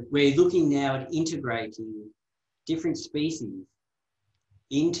so we're looking now at integrating different species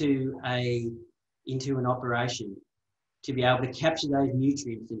into an operation to be able to capture those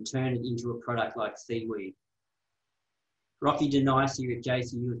nutrients and turn it into a product like seaweed. Rocky Denice here at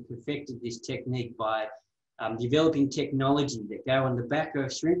JCU has perfected this technique by developing technology that go on the back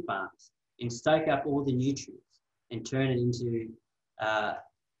of shrimp farms and soak up all the nutrients and turn it into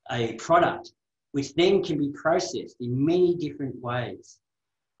a product which then can be processed in many different ways,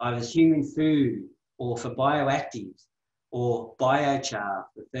 either as human food or for bioactives or biochar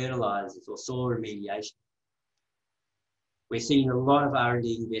for fertilisers or soil remediation. We're seeing a lot of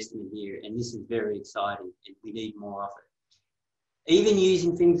R&D investment here, and this is very exciting, and we need more of it. Even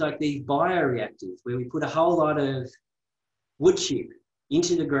using things like these bioreactors, where we put a whole lot of wood chip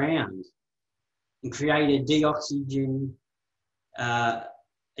into the ground and create a deoxygen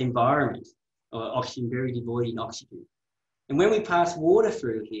environment, or oxygen very devoid in oxygen. And when we pass water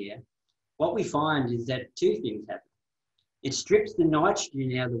through here, what we find is that two things happen. It strips the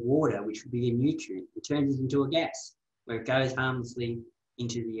nitrogen out of the water, which would be a nutrient, and turns it into a gas, where it goes harmlessly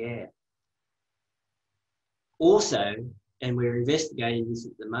into the air. Also, and we're investigating this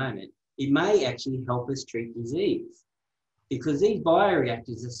at the moment, it may actually help us treat disease, because these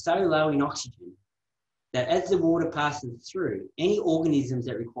bioreactors are so low in oxygen that as the water passes through, any organisms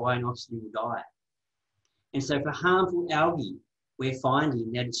that require oxygen will die. And so for harmful algae, we're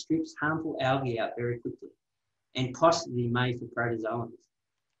finding that it strips harmful algae out very quickly, and possibly made for protozoans.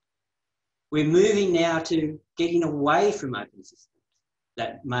 We're moving now to getting away from open systems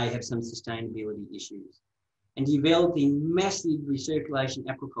that may have some sustainability issues, and developing massive recirculation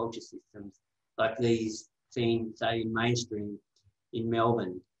aquaculture systems like these seen, say, in Mainstream in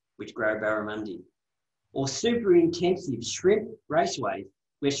Melbourne, which grow barramundi, or super intensive shrimp raceways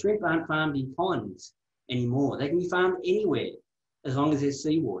where shrimp aren't farmed in ponds anymore. They can be farmed anywhere as long as there's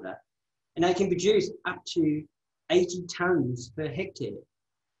seawater, and they can produce up to 80 tonnes per hectare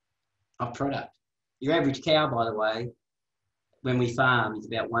of product. Your average cow, by the way, when we farm, is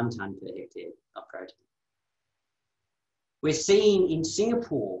about 1 tonne per hectare of protein. We're seeing in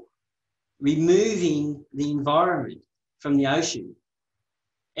Singapore removing the environment from the ocean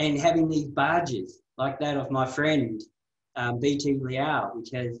and having these barges like that of my friend BT Liao, which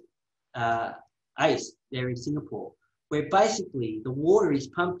has ACE there in Singapore, where basically the water is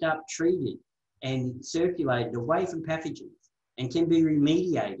pumped up, treated and circulated away from pathogens and can be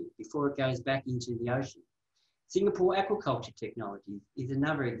remediated before it goes back into the ocean. Singapore aquaculture technology is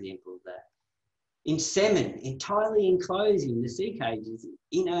another example of that. In salmon, entirely enclosing the sea cages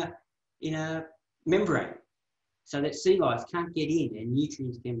in a membrane so that sea life can't get in and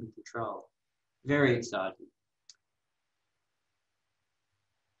nutrients can be controlled. Very exciting.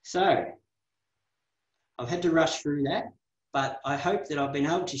 So, I've had to rush through that, but I hope that I've been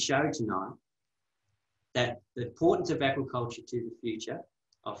able to show tonight that the importance of aquaculture to the future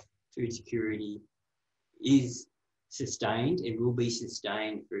of food security is sustained and will be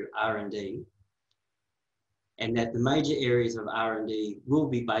sustained through R&D, and that the major areas of R&D will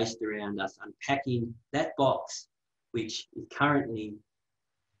be based around us unpacking that box which is currently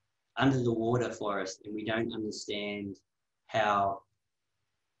under the water for us, and we don't understand how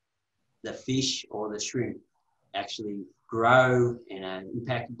the fish or the shrimp actually grow and are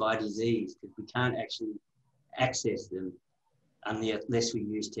impacted by disease, because we can't actually access them unless we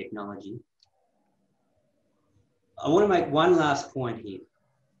use technology. I want to make one last point here.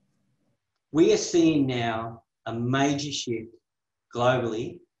 We are seeing now a major shift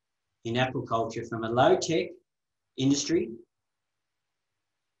globally in aquaculture from a low-tech industry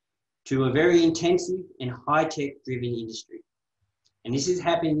to a very intensive and high-tech driven industry. And this is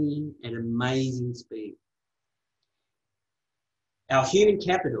happening at amazing speed. Our human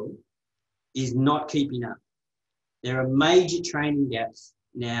capital is not keeping up. There are major training gaps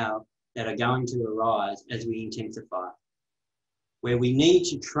now that are going to arise as we intensify, where we need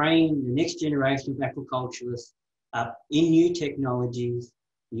to train the next generation of aquaculturists up in new technologies,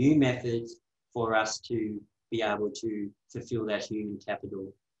 new methods for us to be able to fulfill that human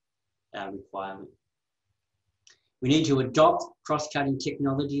capital requirement. We need to adopt cross-cutting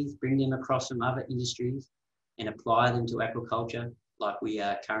technologies, bring them across from other industries and apply them to aquaculture like we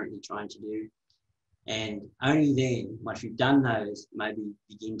are currently trying to do. And only then, once we've done those, maybe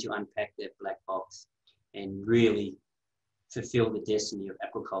begin to unpack that black box and really fulfill the destiny of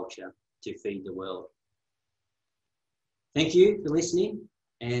aquaculture to feed the world. Thank you for listening,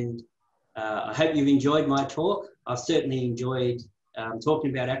 and I hope you've enjoyed my talk. I've certainly enjoyed talking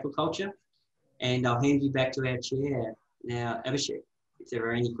about aquaculture, and I'll hand you back to our chair now, Abhishek, if there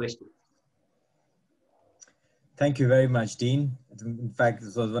are any questions. Thank you very much, Dean. In fact,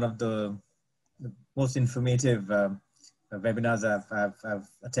 this was one of the most informative webinars I've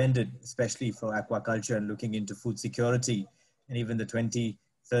attended, especially for aquaculture and looking into food security and even the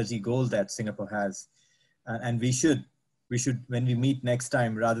 2030 goal that Singapore has. And we should, when we meet next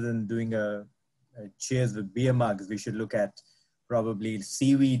time, rather than doing a cheers with beer mugs, we should look at probably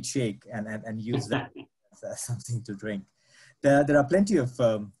seaweed shake and use that as something to drink. There are plenty of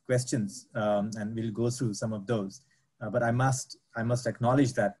questions, and we'll go through some of those. But I must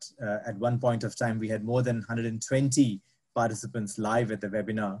acknowledge that at one point of time we had more than 120 participants live at the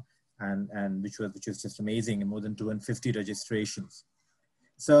webinar, and which was just amazing, and more than 250 registrations.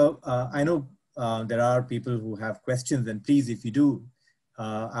 So I know there are people who have questions, and please, if you do,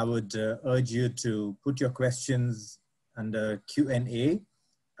 I would urge you to put your questions under Q&A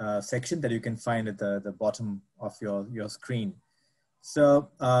section that you can find at the bottom of your screen. So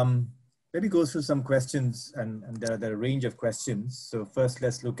maybe go through some questions, and there are a range of questions. So first,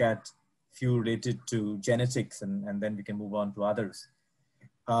 let's look at a few related to genetics, and then we can move on to others.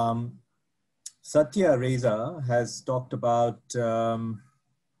 Satya Reza has talked about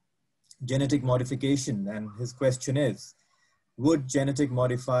genetic modification. And his question is, would genetic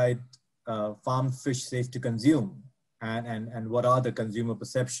modified farmed fish safe to consume? And what are the consumer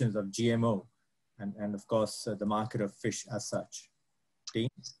perceptions of GMO? And of course, the market of fish as such. Dean?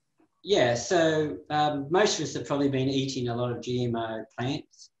 Yeah, so most of us have probably been eating a lot of GMO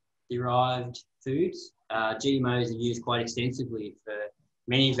plants-derived foods. GMOs are used quite extensively for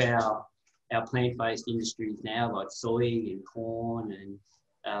many of our plant-based industries now, like soy and corn,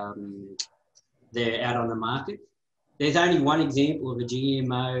 and they're out on the market. There's only one example of a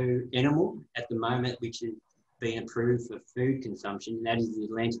GMO animal at the moment which is being approved for food consumption, and that is the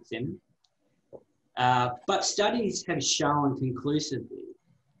Atlantic salmon. But studies have shown conclusively,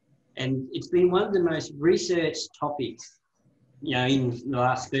 and it's been one of the most researched topics, you know, in the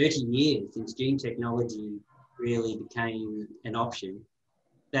last 30 years since gene technology really became an option,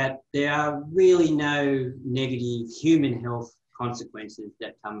 that there are really no negative human health consequences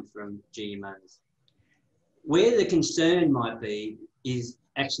that come from GMOs. Where the concern might be is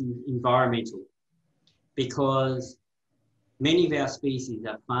actually environmental, because many of our species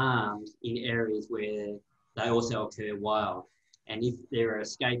are farmed in areas where they also occur wild. And if there are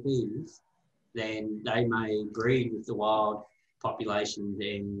escapees, then they may breed with the wild population,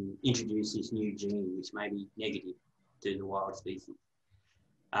 then introduce this new gene, which may be negative to the wild species.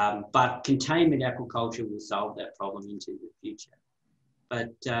 But containment aquaculture will solve that problem into the future.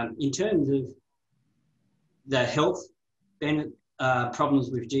 But in terms of the health problems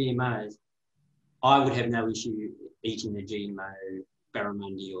with GMOs, I would have no issue eating a GMO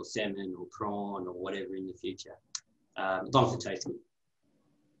barramundi or salmon or prawn or whatever in the future, as long as it tastes good.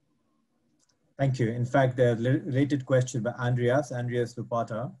 Thank you. In fact, the related question by Andreas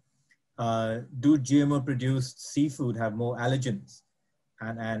Lupata, do GMO-produced seafood have more allergens?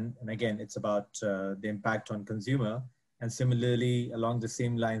 And again, it's about the impact on consumer. And similarly, along the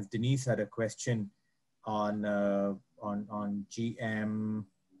same lines, Denise had a question on GM.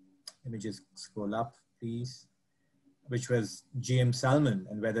 Let me just scroll up, please, which was GM salmon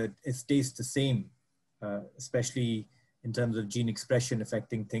and whether it tastes the same, especially in terms of gene expression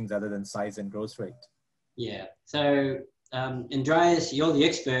affecting things other than size and growth rate. Yeah, so Andreas, you're the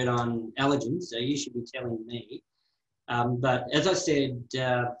expert on allergens, so you should be telling me. But as I said,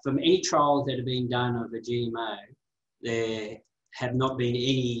 from any trials that have been done of a GMO, there have not been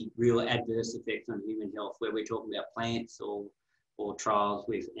any real adverse effects on human health, where we're talking about plants or trials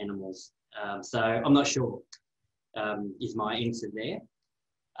with animals. So I'm not sure is my answer there.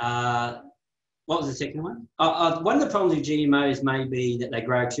 What was the second one? One of the problems with GMOs may be that they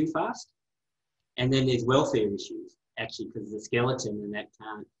grow too fast, and then there's welfare issues, actually, because the skeleton and that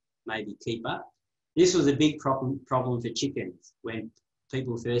can't maybe keep up. This was a big problem for chickens when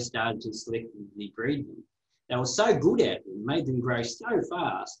people first started to selectively breed them. They were so good at them, made them grow so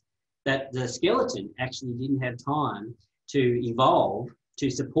fast, that the skeleton actually didn't have time to evolve to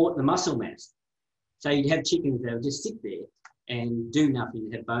support the muscle mass. So you'd have chickens that would just sit there and do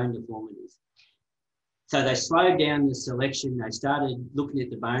nothing, have bone deformities. So they slowed down the selection. They started looking at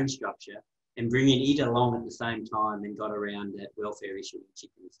the bone structure and bringing it along at the same time, and got around that welfare issue in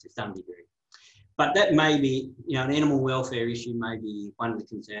chickens to some degree. But that may be, you know, an animal welfare issue may be one of the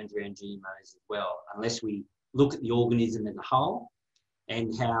concerns around GMOs as well, unless we look at the organism as a whole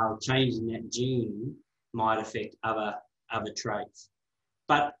and how changing that gene might affect other traits.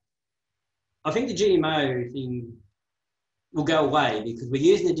 But I think the GMO thing will go away because we're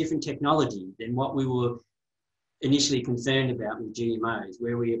using a different technology than what we were initially concerned about with GMOs,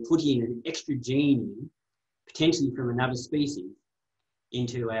 where we are putting an extra gene in, potentially from another species,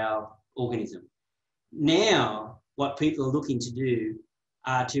 into our organism. Now, what people are looking to do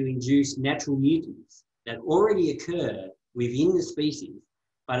are to induce natural mutants that already occur within the species,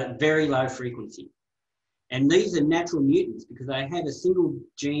 but at very low frequency. And these are natural mutants because they have a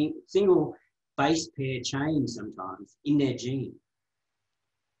single base pair change sometimes in their gene.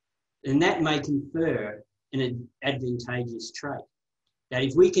 And that may confer an advantageous trait. That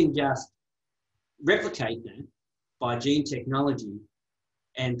if we can just replicate that by gene technology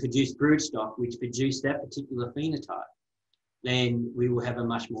and produce broodstock which produce that particular phenotype, then we will have a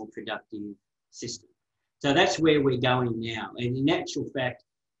much more productive system. So that's where we're going now. And in actual fact,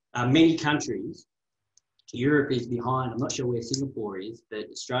 many countries, Europe is behind, I'm not sure where Singapore is, but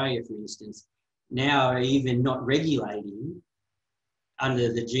Australia, for instance, now are even not regulating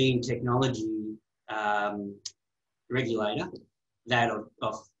under the gene technology regulator that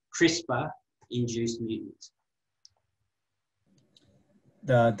of CRISPR-induced mutants.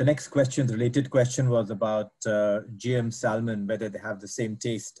 The next question, the related question, was about GM salmon, whether they have the same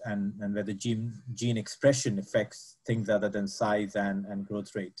taste and whether gene expression affects things other than size and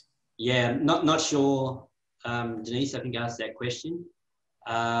growth rate. Yeah, not sure. Denise, I think asked that question.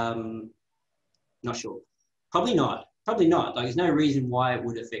 Not sure. Probably not. Probably not. Like, there's no reason why it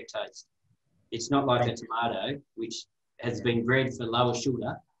would affect taste. It's not like a tomato, which has been bred for lower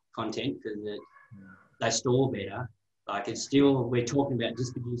sugar content because they store better. Like, it's still, we're talking about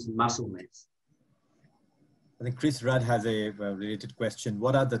just producing muscle mass. I think Chris Rudd has a related question.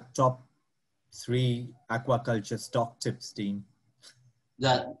 What are the top 3 aquaculture stock tips, Dean?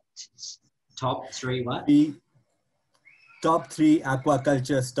 The top 3 what? The top 3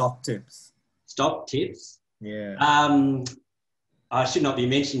 aquaculture stock tips. Stock tips? Yeah. I should not be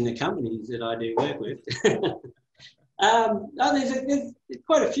mentioning the companies that I do work with. There's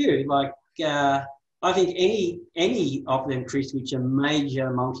quite a few. Like, I think any of them, Chris, which are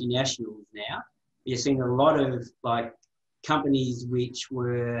major multinationals now, you're seeing a lot of like companies which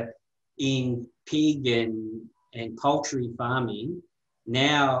were in pig and poultry farming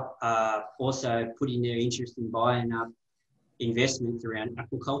now are also putting their interest in buying up investments around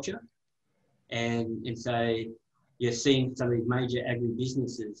aquaculture. And so you're seeing some of these major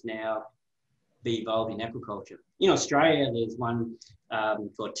agribusinesses now be involved in aquaculture. In Australia, there's one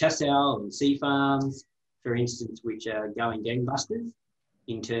called Tassal and Sea Farms, for instance, which are going gangbusters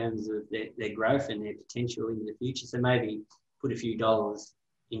in terms of their growth and their potential in the future. So maybe put a few dollars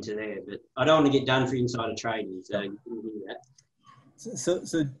into there. But I don't want to get done for insider trading, so you can do that.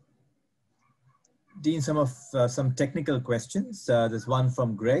 So Dean, some technical questions. There's one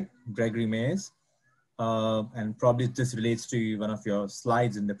from Gregory Mays. And probably this relates to one of your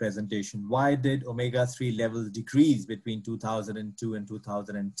slides in the presentation. Why did omega-3 levels decrease between 2002 and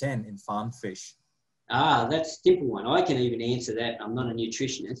 2010 in farm fish? That's a simple one. I can even answer that. I'm not a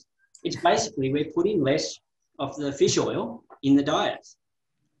nutritionist. It's basically we're putting less of the fish oil in the diets.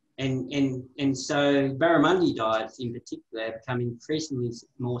 And so barramundi diets in particular become increasingly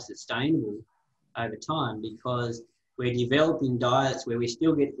more sustainable over time because we're developing diets where we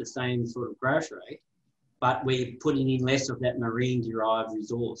still get the same sort of growth rate, but we're putting in less of that marine-derived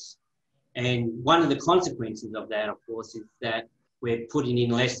resource. And one of the consequences of that, of course, is that we're putting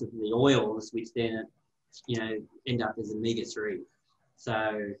in less of the oils, which then, end up as omega-3.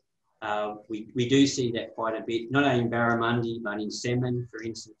 So we do see that quite a bit, not only in barramundi, but in salmon, for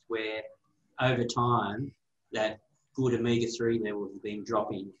instance, where over time that good omega-3 levels have been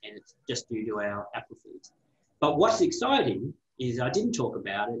dropping, and it's just due to our aquafeeds. But what's exciting is, I didn't talk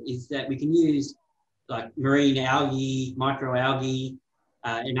about it, is that we can use like marine algae, microalgae,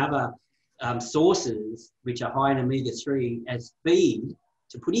 and other sources which are high in omega-3 as feed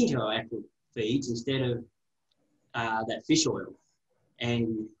to put into our aqua feeds instead of that fish oil,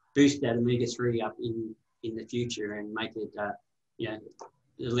 and boost that omega-3 up in the future and make it, the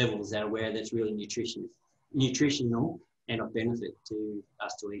levels that are where that's really nutritional and of benefit to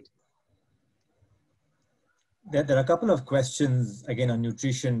us to eat. There are a couple of questions, again, on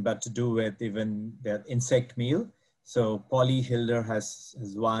nutrition, but to do with even the insect meal. So Polly Hilder has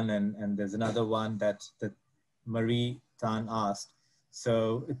one, and there's another one that Marie Tan asked.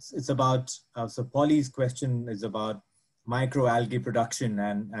 So it's about, so Polly's question is about microalgae production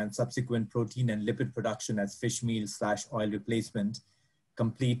and subsequent protein and lipid production as fish meal / oil replacement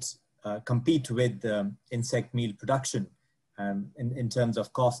compete with insect meal production in terms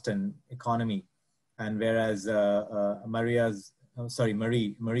of cost and economy. And whereas Marie's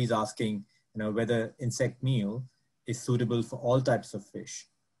asking, whether insect meal is suitable for all types of fish.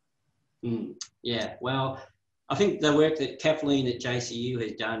 Yeah, well, I think the work that Kathleen at JCU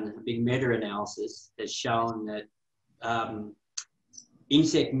has done, a big meta-analysis, has shown that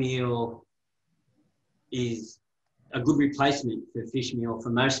insect meal is a good replacement for fish meal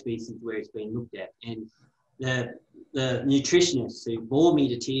for most species where it's been looked at. And the nutritionists who bore me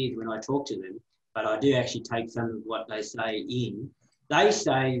to tears when I talk to them, but I do actually take some of what they say in, they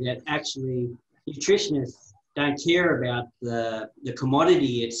say that actually nutritionists don't care about the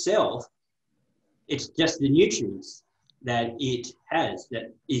commodity itself. It's just the nutrients that it has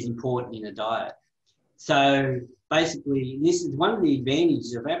that is important in a diet. So basically, this is one of the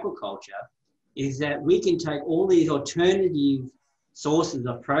advantages of aquaculture, is that we can take all these alternative sources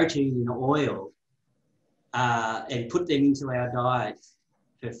of protein and oil and put them into our diets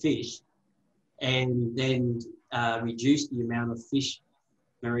for fish, and then reduce the amount of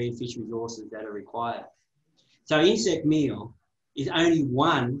marine fish resources that are required. So insect meal is only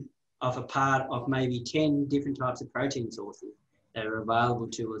one of a part of maybe 10 different types of protein sources that are available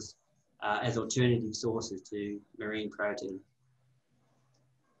to us as alternative sources to marine protein.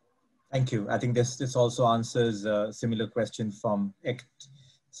 Thank you. I think this also answers a similar question from Ect.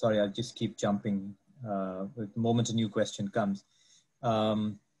 Sorry, I'll just keep jumping. The moment a new question comes.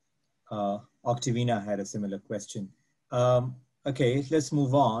 Octavina had a similar question. Okay, let's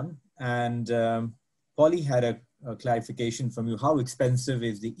move on. And Polly had a clarification from you. How expensive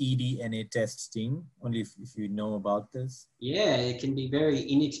is the eDNA test, Dean? Only if you know about this. Yeah, it can be very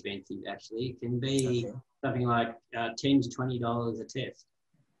inexpensive, actually. It can be something like $10 to $20 a test.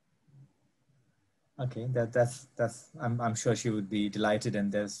 Okay, that's I'm sure she would be delighted,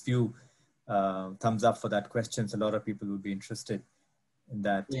 and there's few thumbs up for that question. So a lot of people would be interested in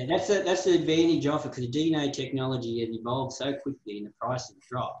that. Yeah, that's the advantage of it, because the DNA technology has evolved so quickly and the price has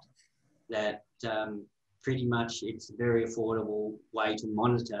dropped that pretty much it's a very affordable way to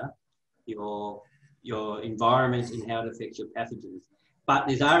monitor your environment and how it affects your pathogens. But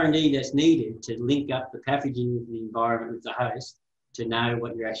there's R&D that's needed to link up the pathogen with the environment with the host to know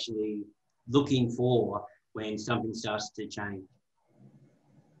what you're actually looking for when something starts to change.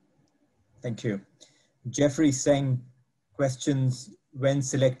 Thank you. Jeffrey Singh questions, when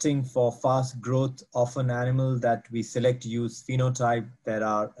selecting for fast growth of an animal that we select use phenotype that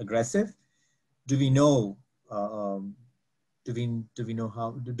are aggressive, do we know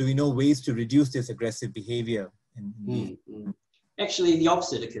ways to reduce this aggressive behavior? Actually, the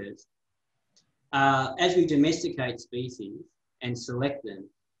opposite occurs. As we domesticate species and select them,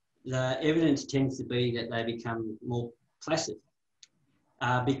 the evidence tends to be that they become more placid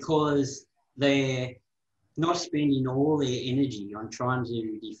because they're not spending all their energy on trying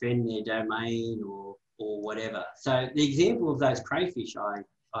to defend their domain or whatever. So the example of those crayfish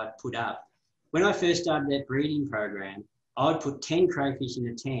I put up, when I first started that breeding program, I would put 10 crayfish in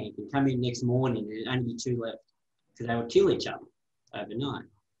a tank and come in next morning and there'd only be 2 left because they would kill each other overnight.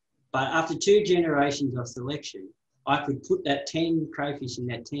 But after 2 generations of selection, I could put that 10 crayfish in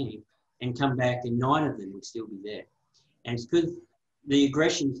that tank and come back and 9 of them would still be there. And it's because the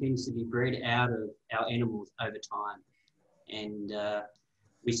aggression tends to be bred out of our animals over time. And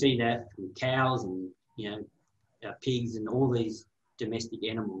we see that from cows and, pigs and all these domestic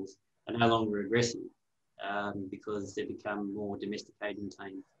animals are no longer aggressive because they become more domesticated and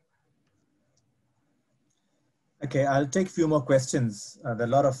tamed. Okay, I'll take a few more questions. There are a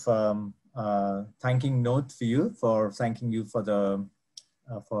lot of thanking note for you, thanking you for the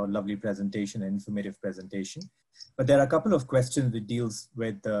for a lovely presentation, an informative presentation. But there are a couple of questions that deals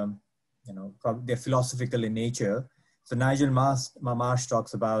with, they're philosophical in nature. So Nigel Marsh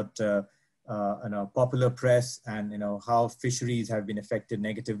talks about, popular press and, how fisheries have been affected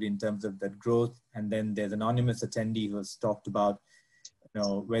negatively in terms of that growth. And then there's an anonymous attendee who has talked about,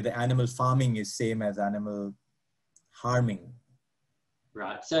 whether animal farming is same as animal harming.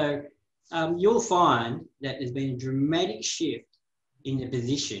 Right. So you'll find that there's been a dramatic shift in the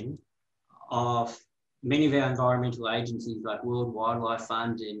position of many of our environmental agencies like World Wildlife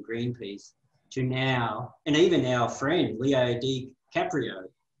Fund and Greenpeace to now, and even our friend Leo DiCaprio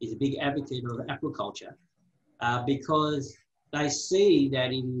is a big advocate of aquaculture because they see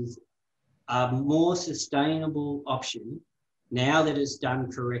that it is a more sustainable option now that it's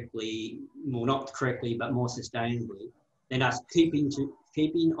done correctly, well, not correctly, but more sustainably, than us keeping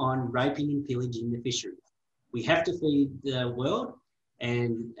on raping and pillaging the fisheries. We have to feed the world,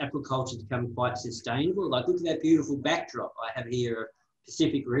 and aquaculture has become quite sustainable. Like, look at that beautiful backdrop I have here,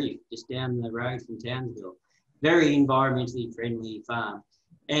 Pacific Reef, just down the road from Townsville. Very environmentally friendly farm.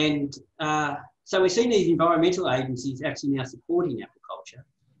 And so we're seeing these environmental agencies actually now supporting aquaculture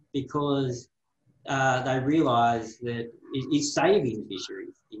because they realise that it is saving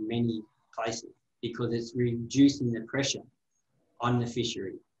fisheries in many places because it's reducing the pressure on the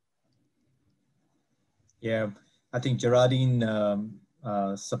fishery. Yeah, I think Gerardine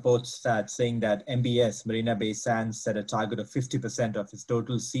supports that, saying that MBS, Marina Bay Sands, set a target of 50% of its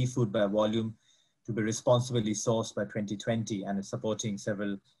total seafood by volume to be responsibly sourced by 2020, and is supporting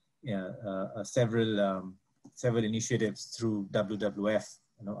several initiatives through WWF,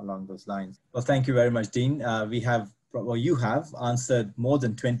 along those lines. Well, thank you very much, Dean. You have answered more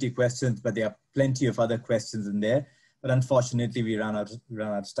than 20 questions, but there are plenty of other questions in there. But unfortunately, we ran out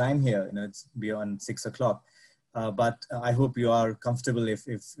of time here. It's beyond 6 o'clock. But I hope you are comfortable if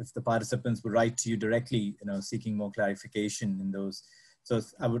the participants would write to you directly, seeking more clarification in those. So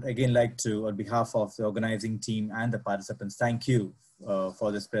I would again like to, on behalf of the organizing team and the participants, thank you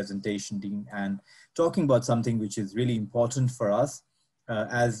for this presentation, Dean, and talking about something which is really important for us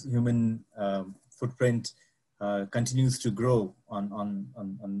as human footprint continues to grow on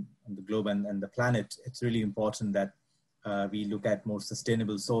the globe and the planet. It's really important that we look at more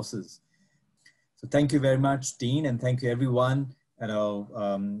sustainable sources. So thank you very much, Dean, and thank you everyone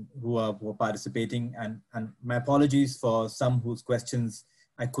who are participating. And my apologies for some whose questions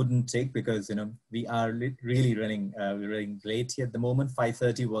I couldn't take because, we are really running, we're running late here at the moment.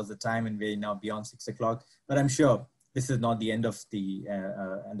 5:30 was the time and we're now beyond 6 o'clock, but I'm sure this is not the end of the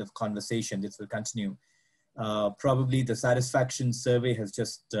end of conversation. This will continue. Probably the satisfaction survey has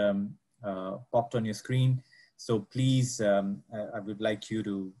just popped on your screen. So please, I would like you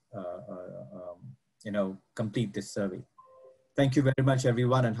to, complete this survey. Thank you very much,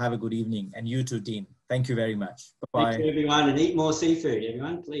 everyone, and have a good evening. And you too, Dean. Thank you very much. Bye-bye. Thank you, everyone, and eat more seafood,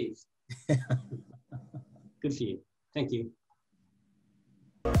 everyone, please. Good for you. Thank you.